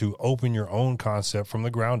prefer to open your own concept from the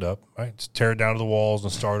ground up, right, to tear it down to the walls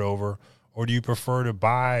and start over, or do you prefer to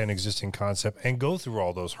buy an existing concept and go through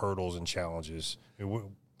all those hurdles and challenges?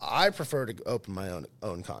 I prefer to open my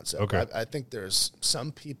own concept. Okay. I think there's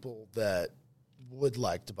some people that would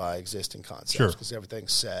like to buy existing concepts because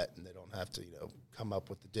everything's set and they don't have to, you know, come up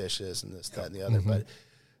with the dishes and this, that, and the other. But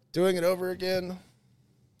doing it over again,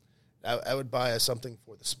 I would buy something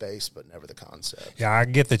for the space, but never the concept. Yeah, I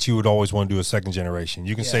get that you would always want to do a second generation.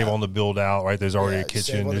 You can save on the build out, right? There's already a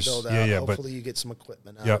kitchen. Save on the build out. Hopefully but you get some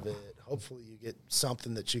equipment out of it. Hopefully you get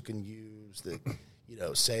something that you can use that, you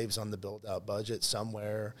know, saves on the build out budget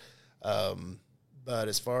somewhere. But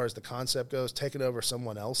as far as the concept goes, taking over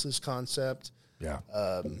someone else's concept,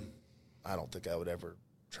 I don't think I would ever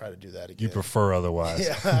try to do that again. You prefer otherwise.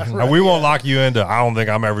 Right, we won't lock you into, I don't think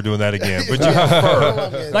I'm ever doing that again. But you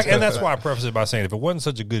prefer. And that's why I preface it by saying if it wasn't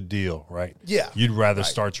such a good deal, right? Yeah. You'd rather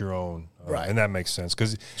start your own. Right. And that makes sense.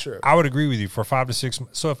 Because I would agree with you for 5 to 6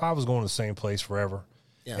 months. So if I was going to the same place forever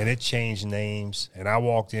and it changed names and I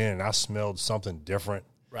walked in and I smelled something different.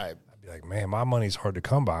 Right. I'd be like, man, my money's hard to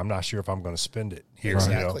come by. I'm not sure if I'm going to spend it here.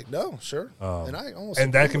 Exactly. You know? No, sure. And I almost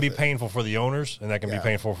and that can be painful for the owners, and that can be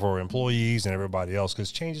painful for employees and everybody else because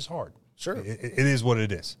change is hard. Sure. It is what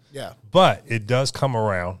it is. Yeah. But it does come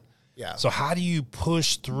around. Yeah. So how do you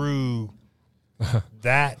push through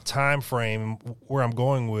that time frame? Where I'm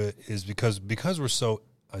going with is because we're so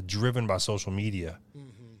driven by social media.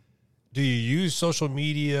 Do you use social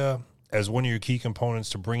media as one of your key components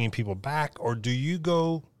to bringing people back, or do you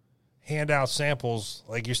go hand out samples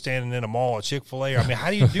like you're standing in a mall at Chick-fil-A? I mean, how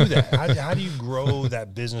do you do that? How do you grow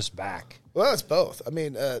that business back? Well, it's both. I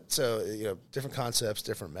mean, so, you know, different concepts,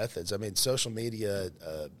 different methods. I mean, social media,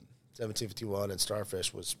 1751 and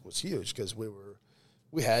Starfish was huge because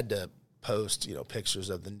we had to post, you know, pictures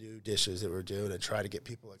of the new dishes that we're doing and try to get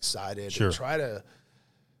people excited and try to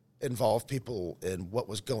involve people in what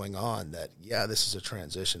was going on. That, this is a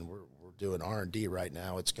transition. We're doing R&D right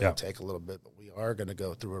now. It's going to take a little bit, but we are going to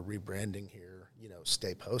go through a rebranding here, you know,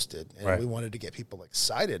 stay posted. And we wanted to get people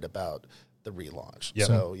excited about the relaunch.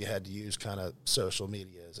 So you had to use kind of social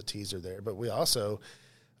media as a teaser there. But we also,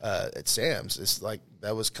 at Sam's, it's like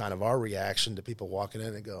that was kind of our reaction to people walking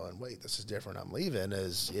in and going, wait, this is different, I'm leaving,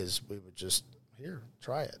 is we would just, here,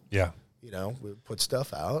 try it. Yeah. You know, we would put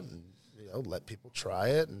stuff out and, you know, let people try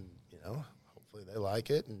it and, you know, hopefully they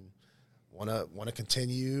like it and want to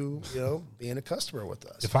continue, you know, being a customer with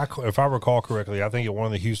us. If I recall correctly, I think at one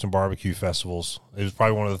of the Houston barbecue festivals, it was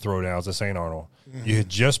probably one of the throwdowns at St. Arnold. You had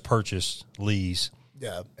just purchased Lee's.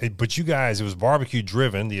 Yeah. But you guys, it was barbecue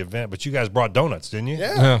driven, the event, but you guys brought donuts, didn't you?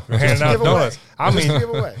 Yeah. You're handing out donuts. I mean,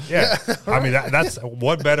 giveaway. Yeah. I mean, that's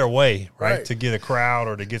what better way, right, to get a crowd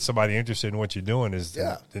or to get somebody interested in what you're doing is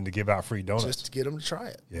than to give out free donuts. Just to get them to try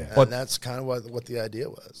it. Yeah. And that's kind of what the idea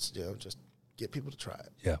was, you know, just get people to try it.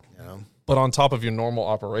 Yeah. You know? But on top of your normal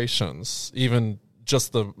operations, even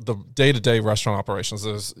just the day-to-day restaurant operations,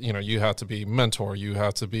 is, you know, you have to be mentor, you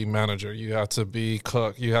have to be manager, you have to be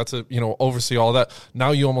cook, you have to, you know, oversee all that.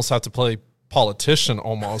 Now you almost have to play politician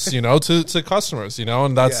almost, to customers,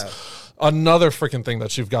 and that's another freaking thing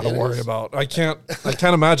that you've got to worry about. I can't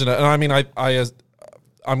imagine it. And I mean,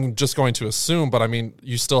 I'm just going to assume, but I mean,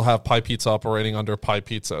 you still have Pie Pizza operating under Pie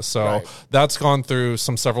Pizza. So that's gone through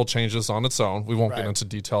several changes on its own. We won't get into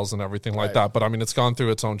details and everything like that, but I mean, it's gone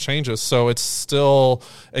through its own changes. So it's still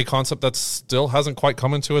a concept that still hasn't quite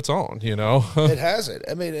come into its own, It hasn't.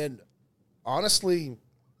 I mean, and honestly,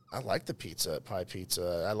 I like the pizza at Pie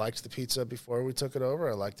Pizza. I liked the pizza before we took it over.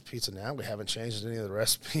 I like the pizza now. We haven't changed any of the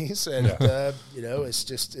recipes. And, it's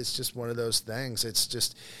just one of those things. It's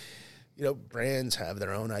just, brands have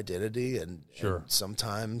their own identity, and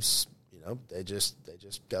sometimes, they just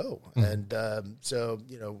go. And so,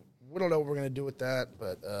 we don't know what we're going to do with that,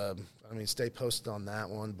 but stay posted on that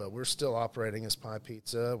one. But we're still operating as Pie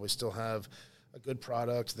Pizza. We still have a good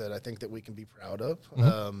product that I think that we can be proud of,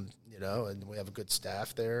 and we have a good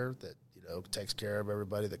staff there that, takes care of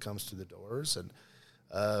everybody that comes through the doors. And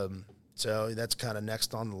so that's kind of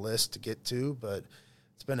next on the list to get to, but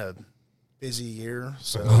it's been a busy year,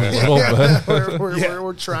 so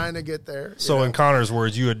we're trying to get there. So in Connor's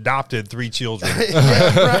words, you adopted 3 children,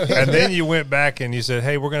 and then you went back and you said,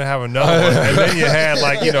 "Hey, we're going to have another one." And then you had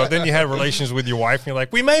then you had relations with your wife, and you're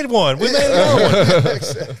like, "We made one. We made another one."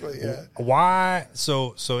 Exactly. Yeah. Why?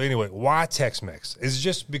 So anyway, why Tex-Mex? Is it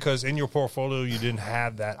just because in your portfolio you didn't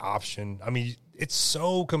have that option? I mean, it's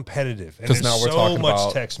so competitive, and there's now we're so talking much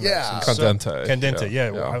about Tex-Mex. Yeah. Candente.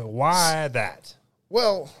 Yeah. Why that?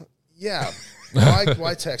 Well. Yeah,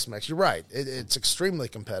 why Tex-Mex? You're right. It's extremely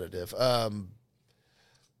competitive.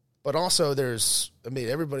 But also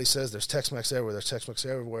everybody says there's Tex-Mex everywhere. There's Tex-Mex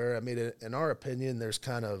everywhere. I mean, in our opinion, there's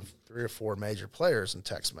kind of 3 or 4 major players in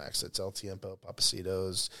Tex-Mex. It's El Tiempo,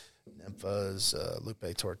 Pappasito's, Ninfa's,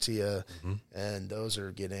 Lupe Tortilla, and those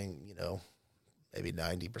are getting, maybe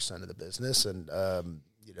 90% of the business. And,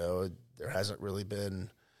 there hasn't really been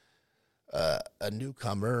a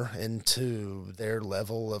newcomer into their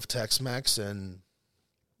level of Tex-Mex in,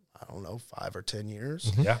 I don't know, 5 or 10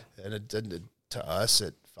 years. Yeah. And it didn't, to us,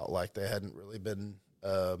 it felt like they hadn't really been,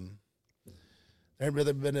 there hadn't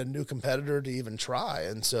really been a new competitor to even try.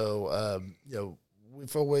 And so,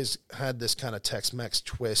 we've always had this kind of Tex-Mex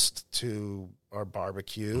twist to our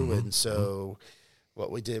barbecue. And so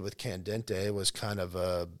what we did with Candente was kind of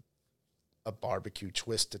a barbecue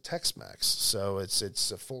twist to Tex-Mex. So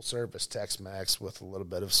it's a full service Tex-Mex with a little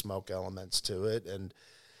bit of smoke elements to it, and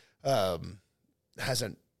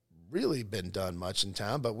hasn't really been done much in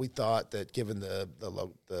town. But we thought that given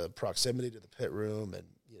the proximity to the pit room, and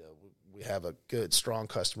we have a good strong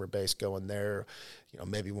customer base going there,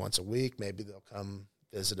 maybe once a week, maybe they'll come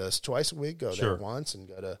visit us twice a week, go there once, and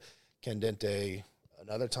go to Candente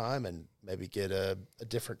another time, and maybe get a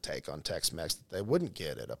different take on Tex-Mex that they wouldn't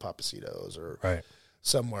get at a Pappasito's or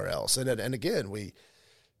somewhere else. And again, we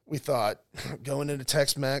thought going into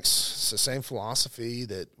Tex-Mex, it's the same philosophy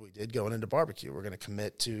that we did going into barbecue. We're going to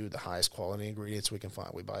commit to the highest quality ingredients we can find.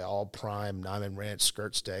 We buy all prime Niman Ranch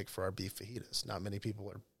skirt steak for our beef fajitas. Not many people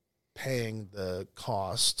are paying the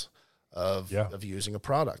cost of using a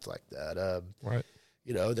product like that.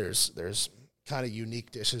 There's kind of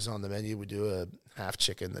unique dishes on the menu. We do a half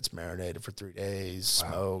chicken that's marinated for 3 days,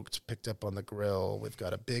 smoked, picked up on the grill. We've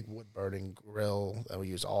got a big wood burning grill that we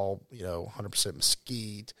use all, 100%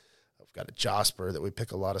 mesquite. We've got a Josper that we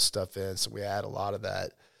pick a lot of stuff in, so we add a lot of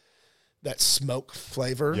that smoke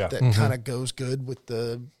flavor that kind of goes good with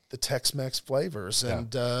the Tex-Mex flavors.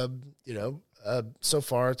 And so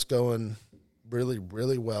far it's going really,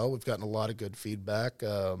 really well. We've gotten a lot of good feedback.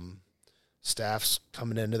 Staff's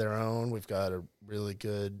coming into their own. We've got a really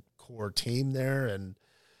good core team there, and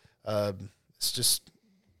it's just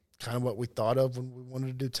kind of what we thought of when we wanted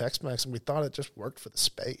to do Tex-Mex, and we thought it just worked for the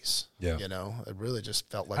space. Yeah, it really just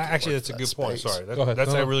felt like. Actually, that's a good point. Sorry,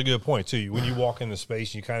 that's a really good point too. When you walk in the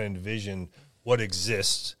space, you kind of envision what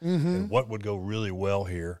exists and what would go really well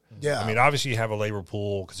here. Yeah, I mean, obviously you have a labor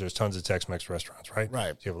pool because there's tons of Tex-Mex restaurants, right?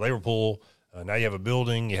 Right. So you have a labor pool. Now you have a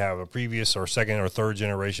building. You have a previous or second or third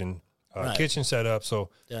generation kitchen set up. So,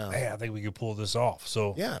 I think we could pull this off.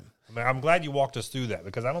 So, I mean, I'm glad you walked us through that,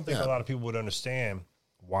 because I don't think a lot of people would understand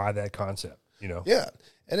why that concept, Yeah.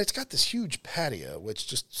 And it's got this huge patio, which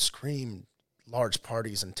just screamed large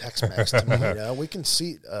parties and Tex-Mex to me. We can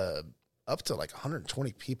seat up to like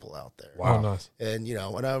 120 people out there. Wow. Oh, nice. And,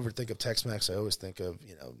 when I ever think of Tex-Mex, I always think of,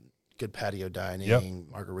 good patio dining,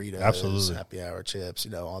 margaritas, happy hour chips,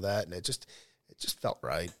 all that. And it just just felt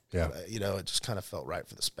right. Yeah. It just kind of felt right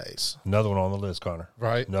for the space. Another one on the list, Connor.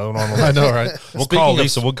 Right. Another one on the list. I know, right? We'll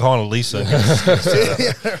call her Lisa.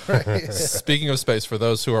 Speaking of space, for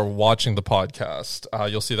those who are watching the podcast,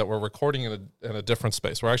 you'll see that we're recording in a different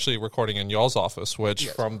space. We're actually recording in y'all's office, which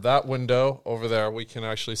from that window over there, we can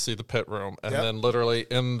actually see the pit room. And then literally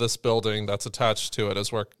in this building that's attached to it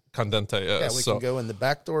is where Candente is. Yeah, we can go in the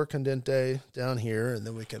back door Candente down here, and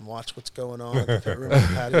then we can watch what's going on at the pit room and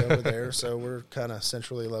the patio over there. So we're kind of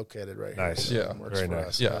centrally located right here. Nice. Yeah. Very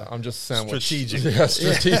nice. Yeah, I'm just sandwiched. Strategic. Yeah,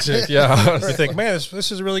 strategic. Yeah. You think, man,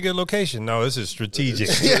 this is a really good location. No, this is strategic.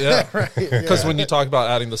 Yeah. Because when you talk about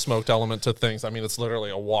adding the smoked element to things, I mean, it's literally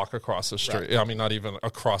a walk across the street. Right. I mean, not even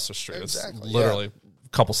across the street. Exactly. It's literally a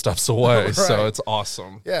couple steps away. Right. So it's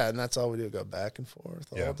awesome. Yeah, and that's all we do, go back and forth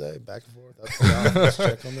all day, back and forth. Up and down,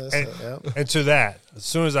 check on this. And to that, as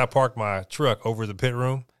soon as I park my truck over the pit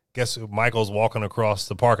room, guess who? Michael's walking across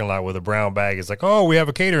the parking lot with a brown bag. It's like, oh, we have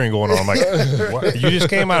a catering going on. I'm like, what? You just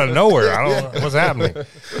came out of nowhere. I don't know what's happening.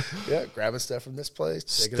 Yeah, grabbing stuff from this place,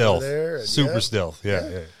 taking it Stealth. over there. And Super stealth.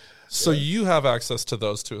 Yeah. So you have access to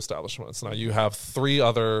those two establishments. Now you have 3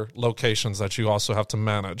 other locations that you also have to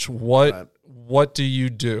manage. What do you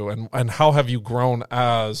do, and how have you grown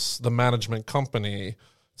as the management company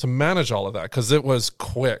to manage all of that? Because it was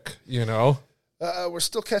quick, We're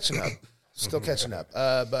still catching up.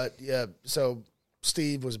 But yeah, so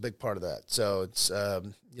Steve was a big part of that. So it's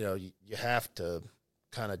you have to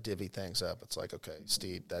kind of divvy things up. It's like, okay,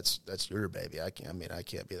 Steve, that's your baby. I can't be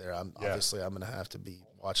there. Obviously I'm going to have to be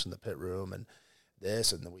watching the pit room and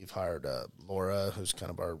this. And then we've hired Laura, who's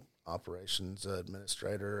kind of our operations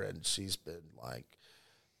administrator, and she's been like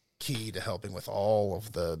key to helping with all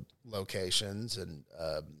of the locations. And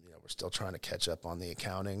we're still trying to catch up on the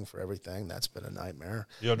accounting for everything. That's been a nightmare.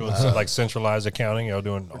 You're doing like centralized accounting. You're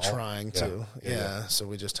doing. We're trying to. Yeah. So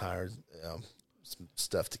we just hired some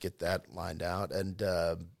stuff to get that lined out, and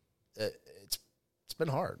it's been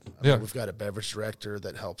hard. I mean, we've got a beverage director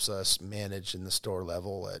that helps us manage in the store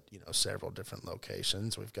level at several different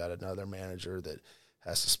locations. We've got another manager that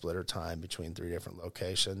has to split her time between 3 different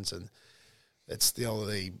locations, and it's the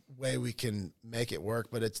only way we can make it work.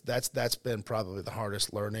 But that's been probably the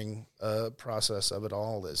hardest learning process of it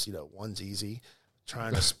all. Is one's easy,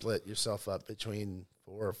 trying to split yourself up between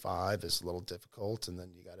 4 or 5 is a little difficult, and then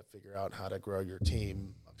you got to figure out how to grow your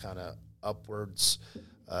team kind of upwards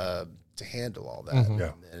to handle all that.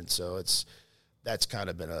 Mm-hmm. And so that's kind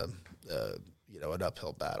of been an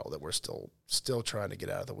uphill battle that we're still trying to get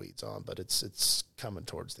out of the weeds on, but it's coming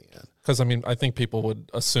towards the end. Because, I think people would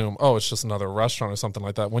assume, it's just another restaurant or something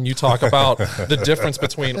like that. When you talk about the difference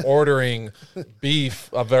between ordering beef,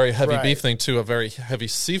 a very heavy beef thing, to a very heavy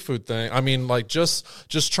seafood thing,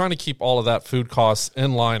 just trying to keep all of that food costs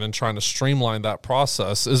in line and trying to streamline that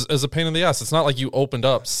process is a pain in the ass. It's not like you opened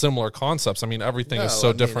up similar concepts. Everything is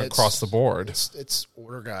so different across the board. It's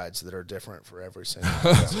order guides that are different for every single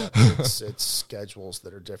concept. It's schedules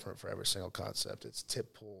that are different for every single concept. It's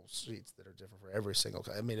tip pool sheets that are different for every single.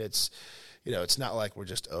 It's not like we're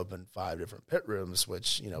just open 5 different pit rooms,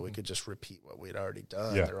 which we could just repeat what we'd already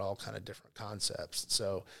done. Yeah. They're all kind of different concepts,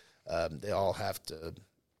 so they all have to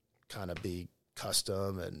kind of be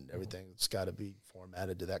custom, and everything's got to be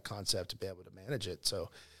formatted to that concept to be able to manage it. So,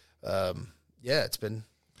 it's been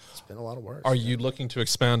a lot of work. Are you looking to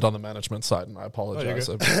expand on the management side? And I apologize.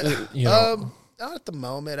 Not at the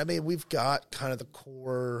moment. We've got kind of the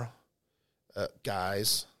core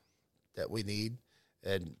guys that we need,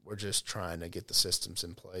 and we're just trying to get the systems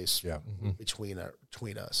in place between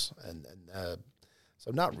us. And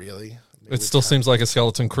so not really. It still seems like a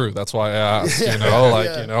skeleton crew. That's why I asked,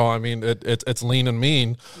 it's lean and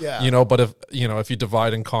mean, but if you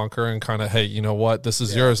divide and conquer and kind of, hey, you know what, this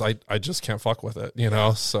is yours. I just can't fuck with it,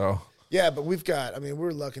 so. Yeah, but we've got,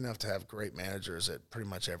 we're lucky enough to have great managers at pretty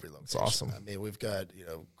much every location. It's awesome. We've got,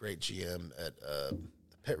 great GM at the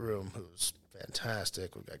pit room who's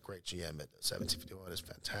fantastic. We've got great GM at 1751 is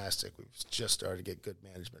fantastic. We've just started to get good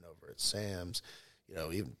management over at Sam's.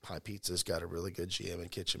 Even Pie Pizza's got a really good GM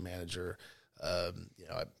and kitchen manager. I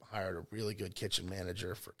hired a really good kitchen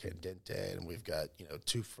manager for Candente, and we've got,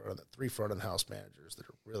 3 front of the house managers that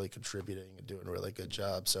are really contributing and doing a really good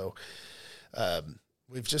job. So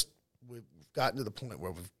we've gotten to the point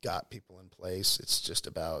where we've got people in place. It's just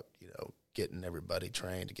about, getting everybody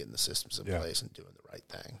trained, getting the systems in place and doing the right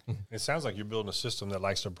thing. It sounds like you're building a system that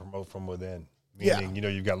likes to promote from within. Meaning,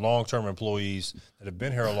 you've got long-term employees that have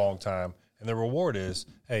been here a long time, and the reward is,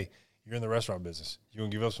 hey, you're in the restaurant business. You're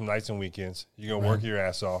going to give up some nights and weekends. You're going to work your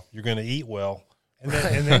ass off. You're going to eat well, and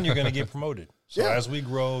then you're going to get promoted. So as we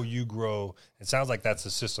grow, you grow. It sounds like that's the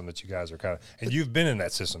system that you guys are kind of, and you've been in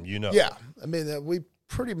that system, you know. Yeah. I mean, we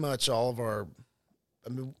pretty much all of our,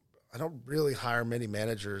 I don't really hire many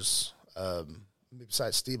managers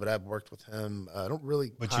besides Steve, but I've worked with him. I don't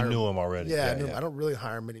really But you knew him already. Yeah, I knew him. I don't really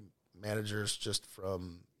hire many managers just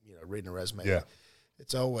from, reading a resume. Yeah.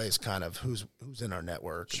 It's always kind of who's in our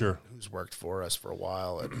network. Sure. Who's worked for us for a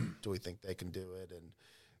while, and do we think they can do it? And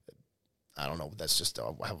I don't know. That's just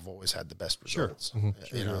I've always had the best results.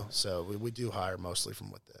 Sure. So we do hire mostly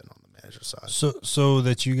from within on the manager side. So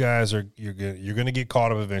that you guys you're going to get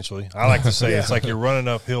caught up eventually. I like to say it's like you're running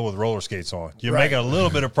uphill with roller skates on. You're making a little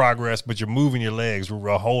bit of progress, but you're moving your legs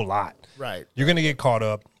a whole lot. Right. You're going to get caught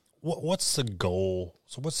up. What's the goal?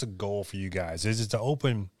 So what's the goal for you guys? Is it to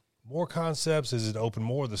open more concepts? Is it to open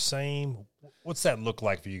more of the same? What's that look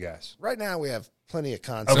like for you guys? Right now we have plenty of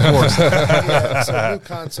concepts. Of course. So new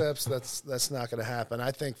concepts, that's not going to happen.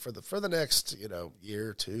 I think for the next,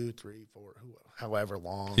 year, 2, 3, 4, however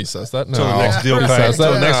long. He says that now. So the next deal comes.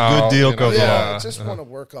 the next good deal comes along. I just want to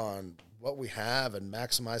work on what we have and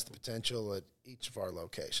maximize the potential at each of our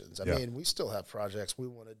locations. I mean, we still have projects we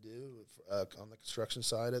want to do on the construction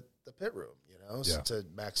side at the pit room, to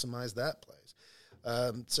maximize that place.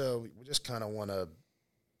 So we just kind of want to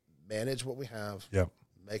manage what we have,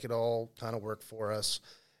 make it all kind of work for us,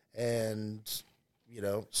 and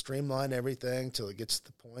streamline everything till it gets to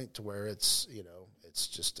the point to where it's it's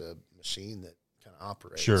just a machine that kind of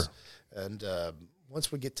operates. Sure. And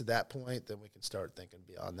once we get to that point, then we can start thinking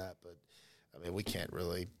beyond that. But I mean, we can't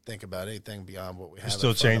really think about anything beyond what we have. You're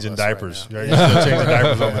still changing diapers. Right You're still changing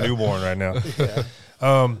diapers on the newborn right now.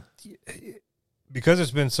 Yeah. Because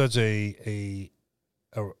it's been such an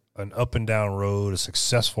up and down road, a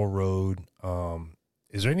successful road.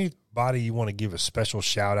 Is there anybody you want to give a special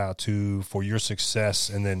shout out to for your success,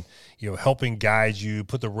 and then helping guide you,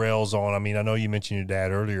 put the rails on? I mean, I know you mentioned your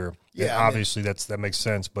dad earlier. Yeah, obviously that makes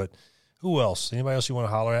sense. But who else? Anybody else you want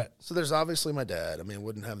to holler at? So there's obviously my dad. I mean,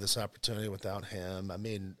 wouldn't have this opportunity without him. I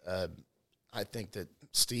mean, I think that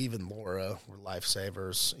Steve and Laura were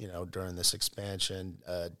lifesavers, during this expansion.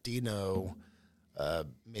 Dino, I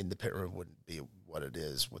mean, the pit room wouldn't be what it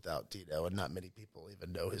is without Dino, and not many people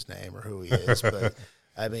even know his name or who he is. But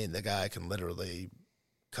I mean, the guy can literally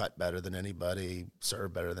cut better than anybody,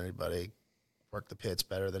 serve better than anybody, work the pits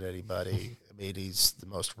better than anybody. I mean, he's the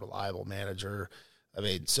most reliable manager. I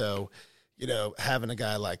mean, so, having a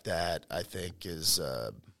guy like that, I think, is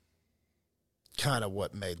kind of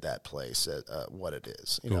what made that place what it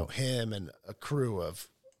is. Cool. Him and a crew of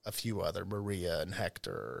a few other, Maria and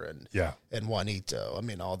Hector and Juanito. I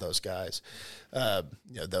mean, all those guys.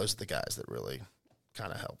 Those are the guys that really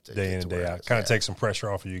kind of helped it day in and day out. Kind of take some pressure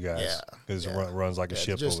off of you guys. Because it runs like a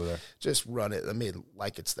ship over there. Just run it. I mean,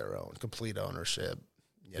 like it's their own, complete ownership.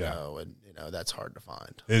 You know, and that's hard to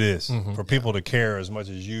find. It is for people to care as much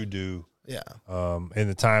as you do. Yeah. In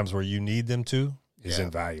the times where you need them to is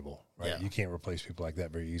invaluable. Right. Yeah. You can't replace people like that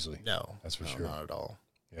very easily. No, that's for sure. Not at all.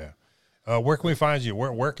 Yeah. Where can we find you?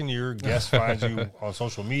 Where can your guests find you on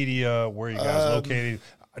social media? Where are you guys located?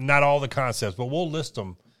 Not all the concepts, but we'll list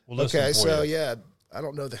them. Okay, so I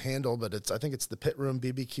don't know the handle, but I think it's the Pit Room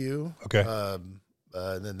BBQ. Okay.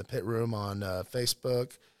 And then the Pit Room on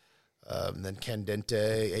Facebook. And then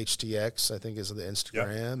Candente HTX, I think, is the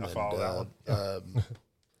Instagram. Yep, I follow that one.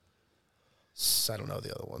 I don't know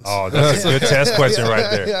the other ones. Oh, that's a good test question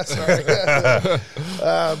right there. Yeah, sorry.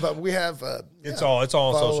 But we have. It's all on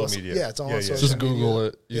social media. Yeah, it's all on social media. Just Google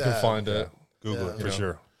it. You can find it. Google it for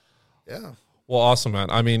sure. Yeah. Well, awesome, man.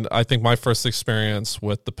 I mean, I think my first experience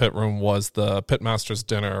with the pit room was the Pitmasters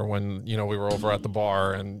dinner when, we were over at the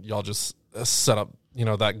bar and y'all just set up,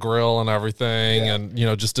 that grill and everything and,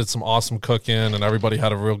 just did some awesome cooking and everybody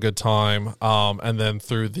had a real good time. And then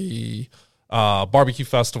through the barbecue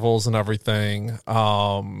festivals and everything,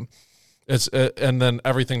 and then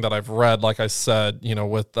everything that I've read, like I said,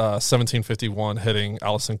 with 1751 hitting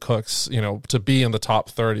Allison Cooks, to be in the top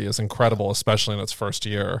 30 is incredible, especially in its first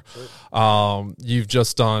year. You've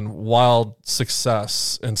just done wild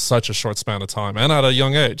success in such a short span of time and at a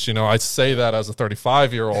young age. I say that as a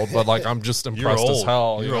 35-year-old, but like I'm just impressed as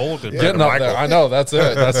hell. You're old. Getting up there. I know. That's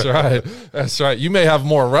it. That's right. That's right. You may have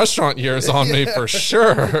more restaurant years on me for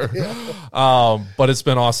sure. But it's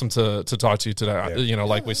been awesome to talk to you today. Yeah.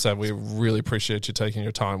 Like we said, we really appreciate you taking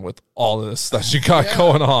your time with all this that you got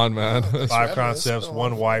going on, man. 5 concepts,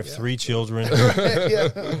 1 wife, 3 children,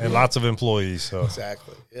 and lots of employees. So.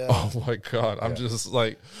 Exactly. Yeah. Oh my God. I'm just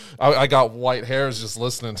like, I got white hairs just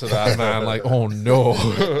listening to that, man. Like, oh no,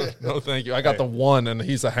 no, thank you. I got the one and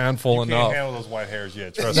he's a handful you enough. Can't handle those white hairs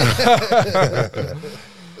yet. Trust me.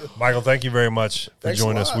 Michael, thank you very much for Thanks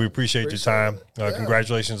joining us. We appreciate your time.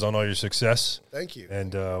 Congratulations on all your success. Thank you.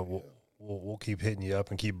 And we'll keep hitting you up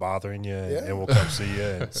and keep bothering you, and we'll come see you.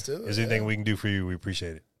 And Let's do it. Is anything we can do for you, we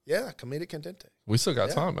appreciate it. Yeah, Comedic Contente. We still got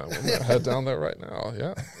time, man. We're gonna head down there right now.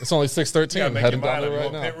 Yeah, it's only 6:13. I'm heading down there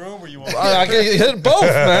right now. Pit room, or you want I can hit both,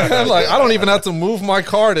 man. Like I don't even have to move my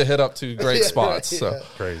car to hit up to great spots. So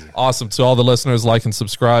crazy, awesome. To all the listeners, like and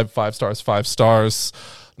subscribe. 5 stars, 5 stars.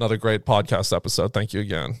 Another great podcast episode. Thank you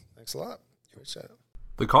again. Thanks a lot. Appreciate it.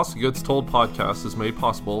 The Cost of Goods Told podcast is made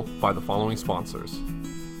possible by the following sponsors.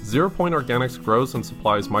 0 Point Organics grows and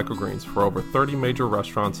supplies microgreens for over 30 major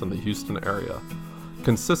restaurants in the Houston area.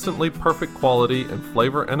 Consistently perfect quality in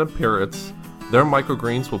flavor and appearance, their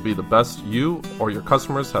microgreens will be the best you or your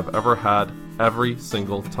customers have ever had every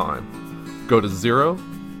single time. Go to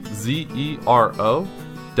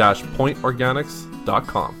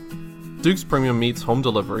zero-pointorganics.com. Duke's Premium Meats Home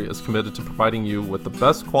Delivery is committed to providing you with the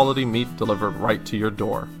best quality meat delivered right to your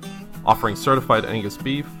door, offering certified Angus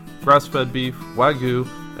beef, grass-fed beef, Wagyu,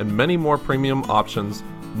 and many more premium options.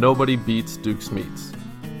 Nobody beats Duke's Meats.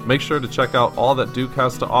 Make sure to check out all that Duke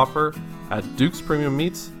has to offer at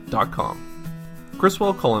dukespremiummeats.com.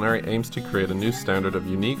 Criswell Culinary aims to create a new standard of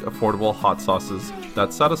unique, affordable hot sauces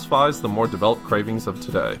that satisfies the more developed cravings of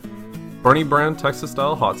today. Bernie Brand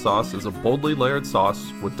Texas-style hot sauce is a boldly layered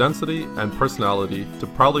sauce with density and personality to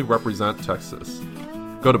proudly represent Texas.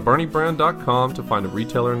 Go to BernieBrand.com to find a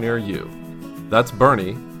retailer near you. That's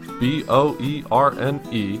Bernie, Boerne,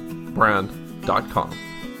 brand.com.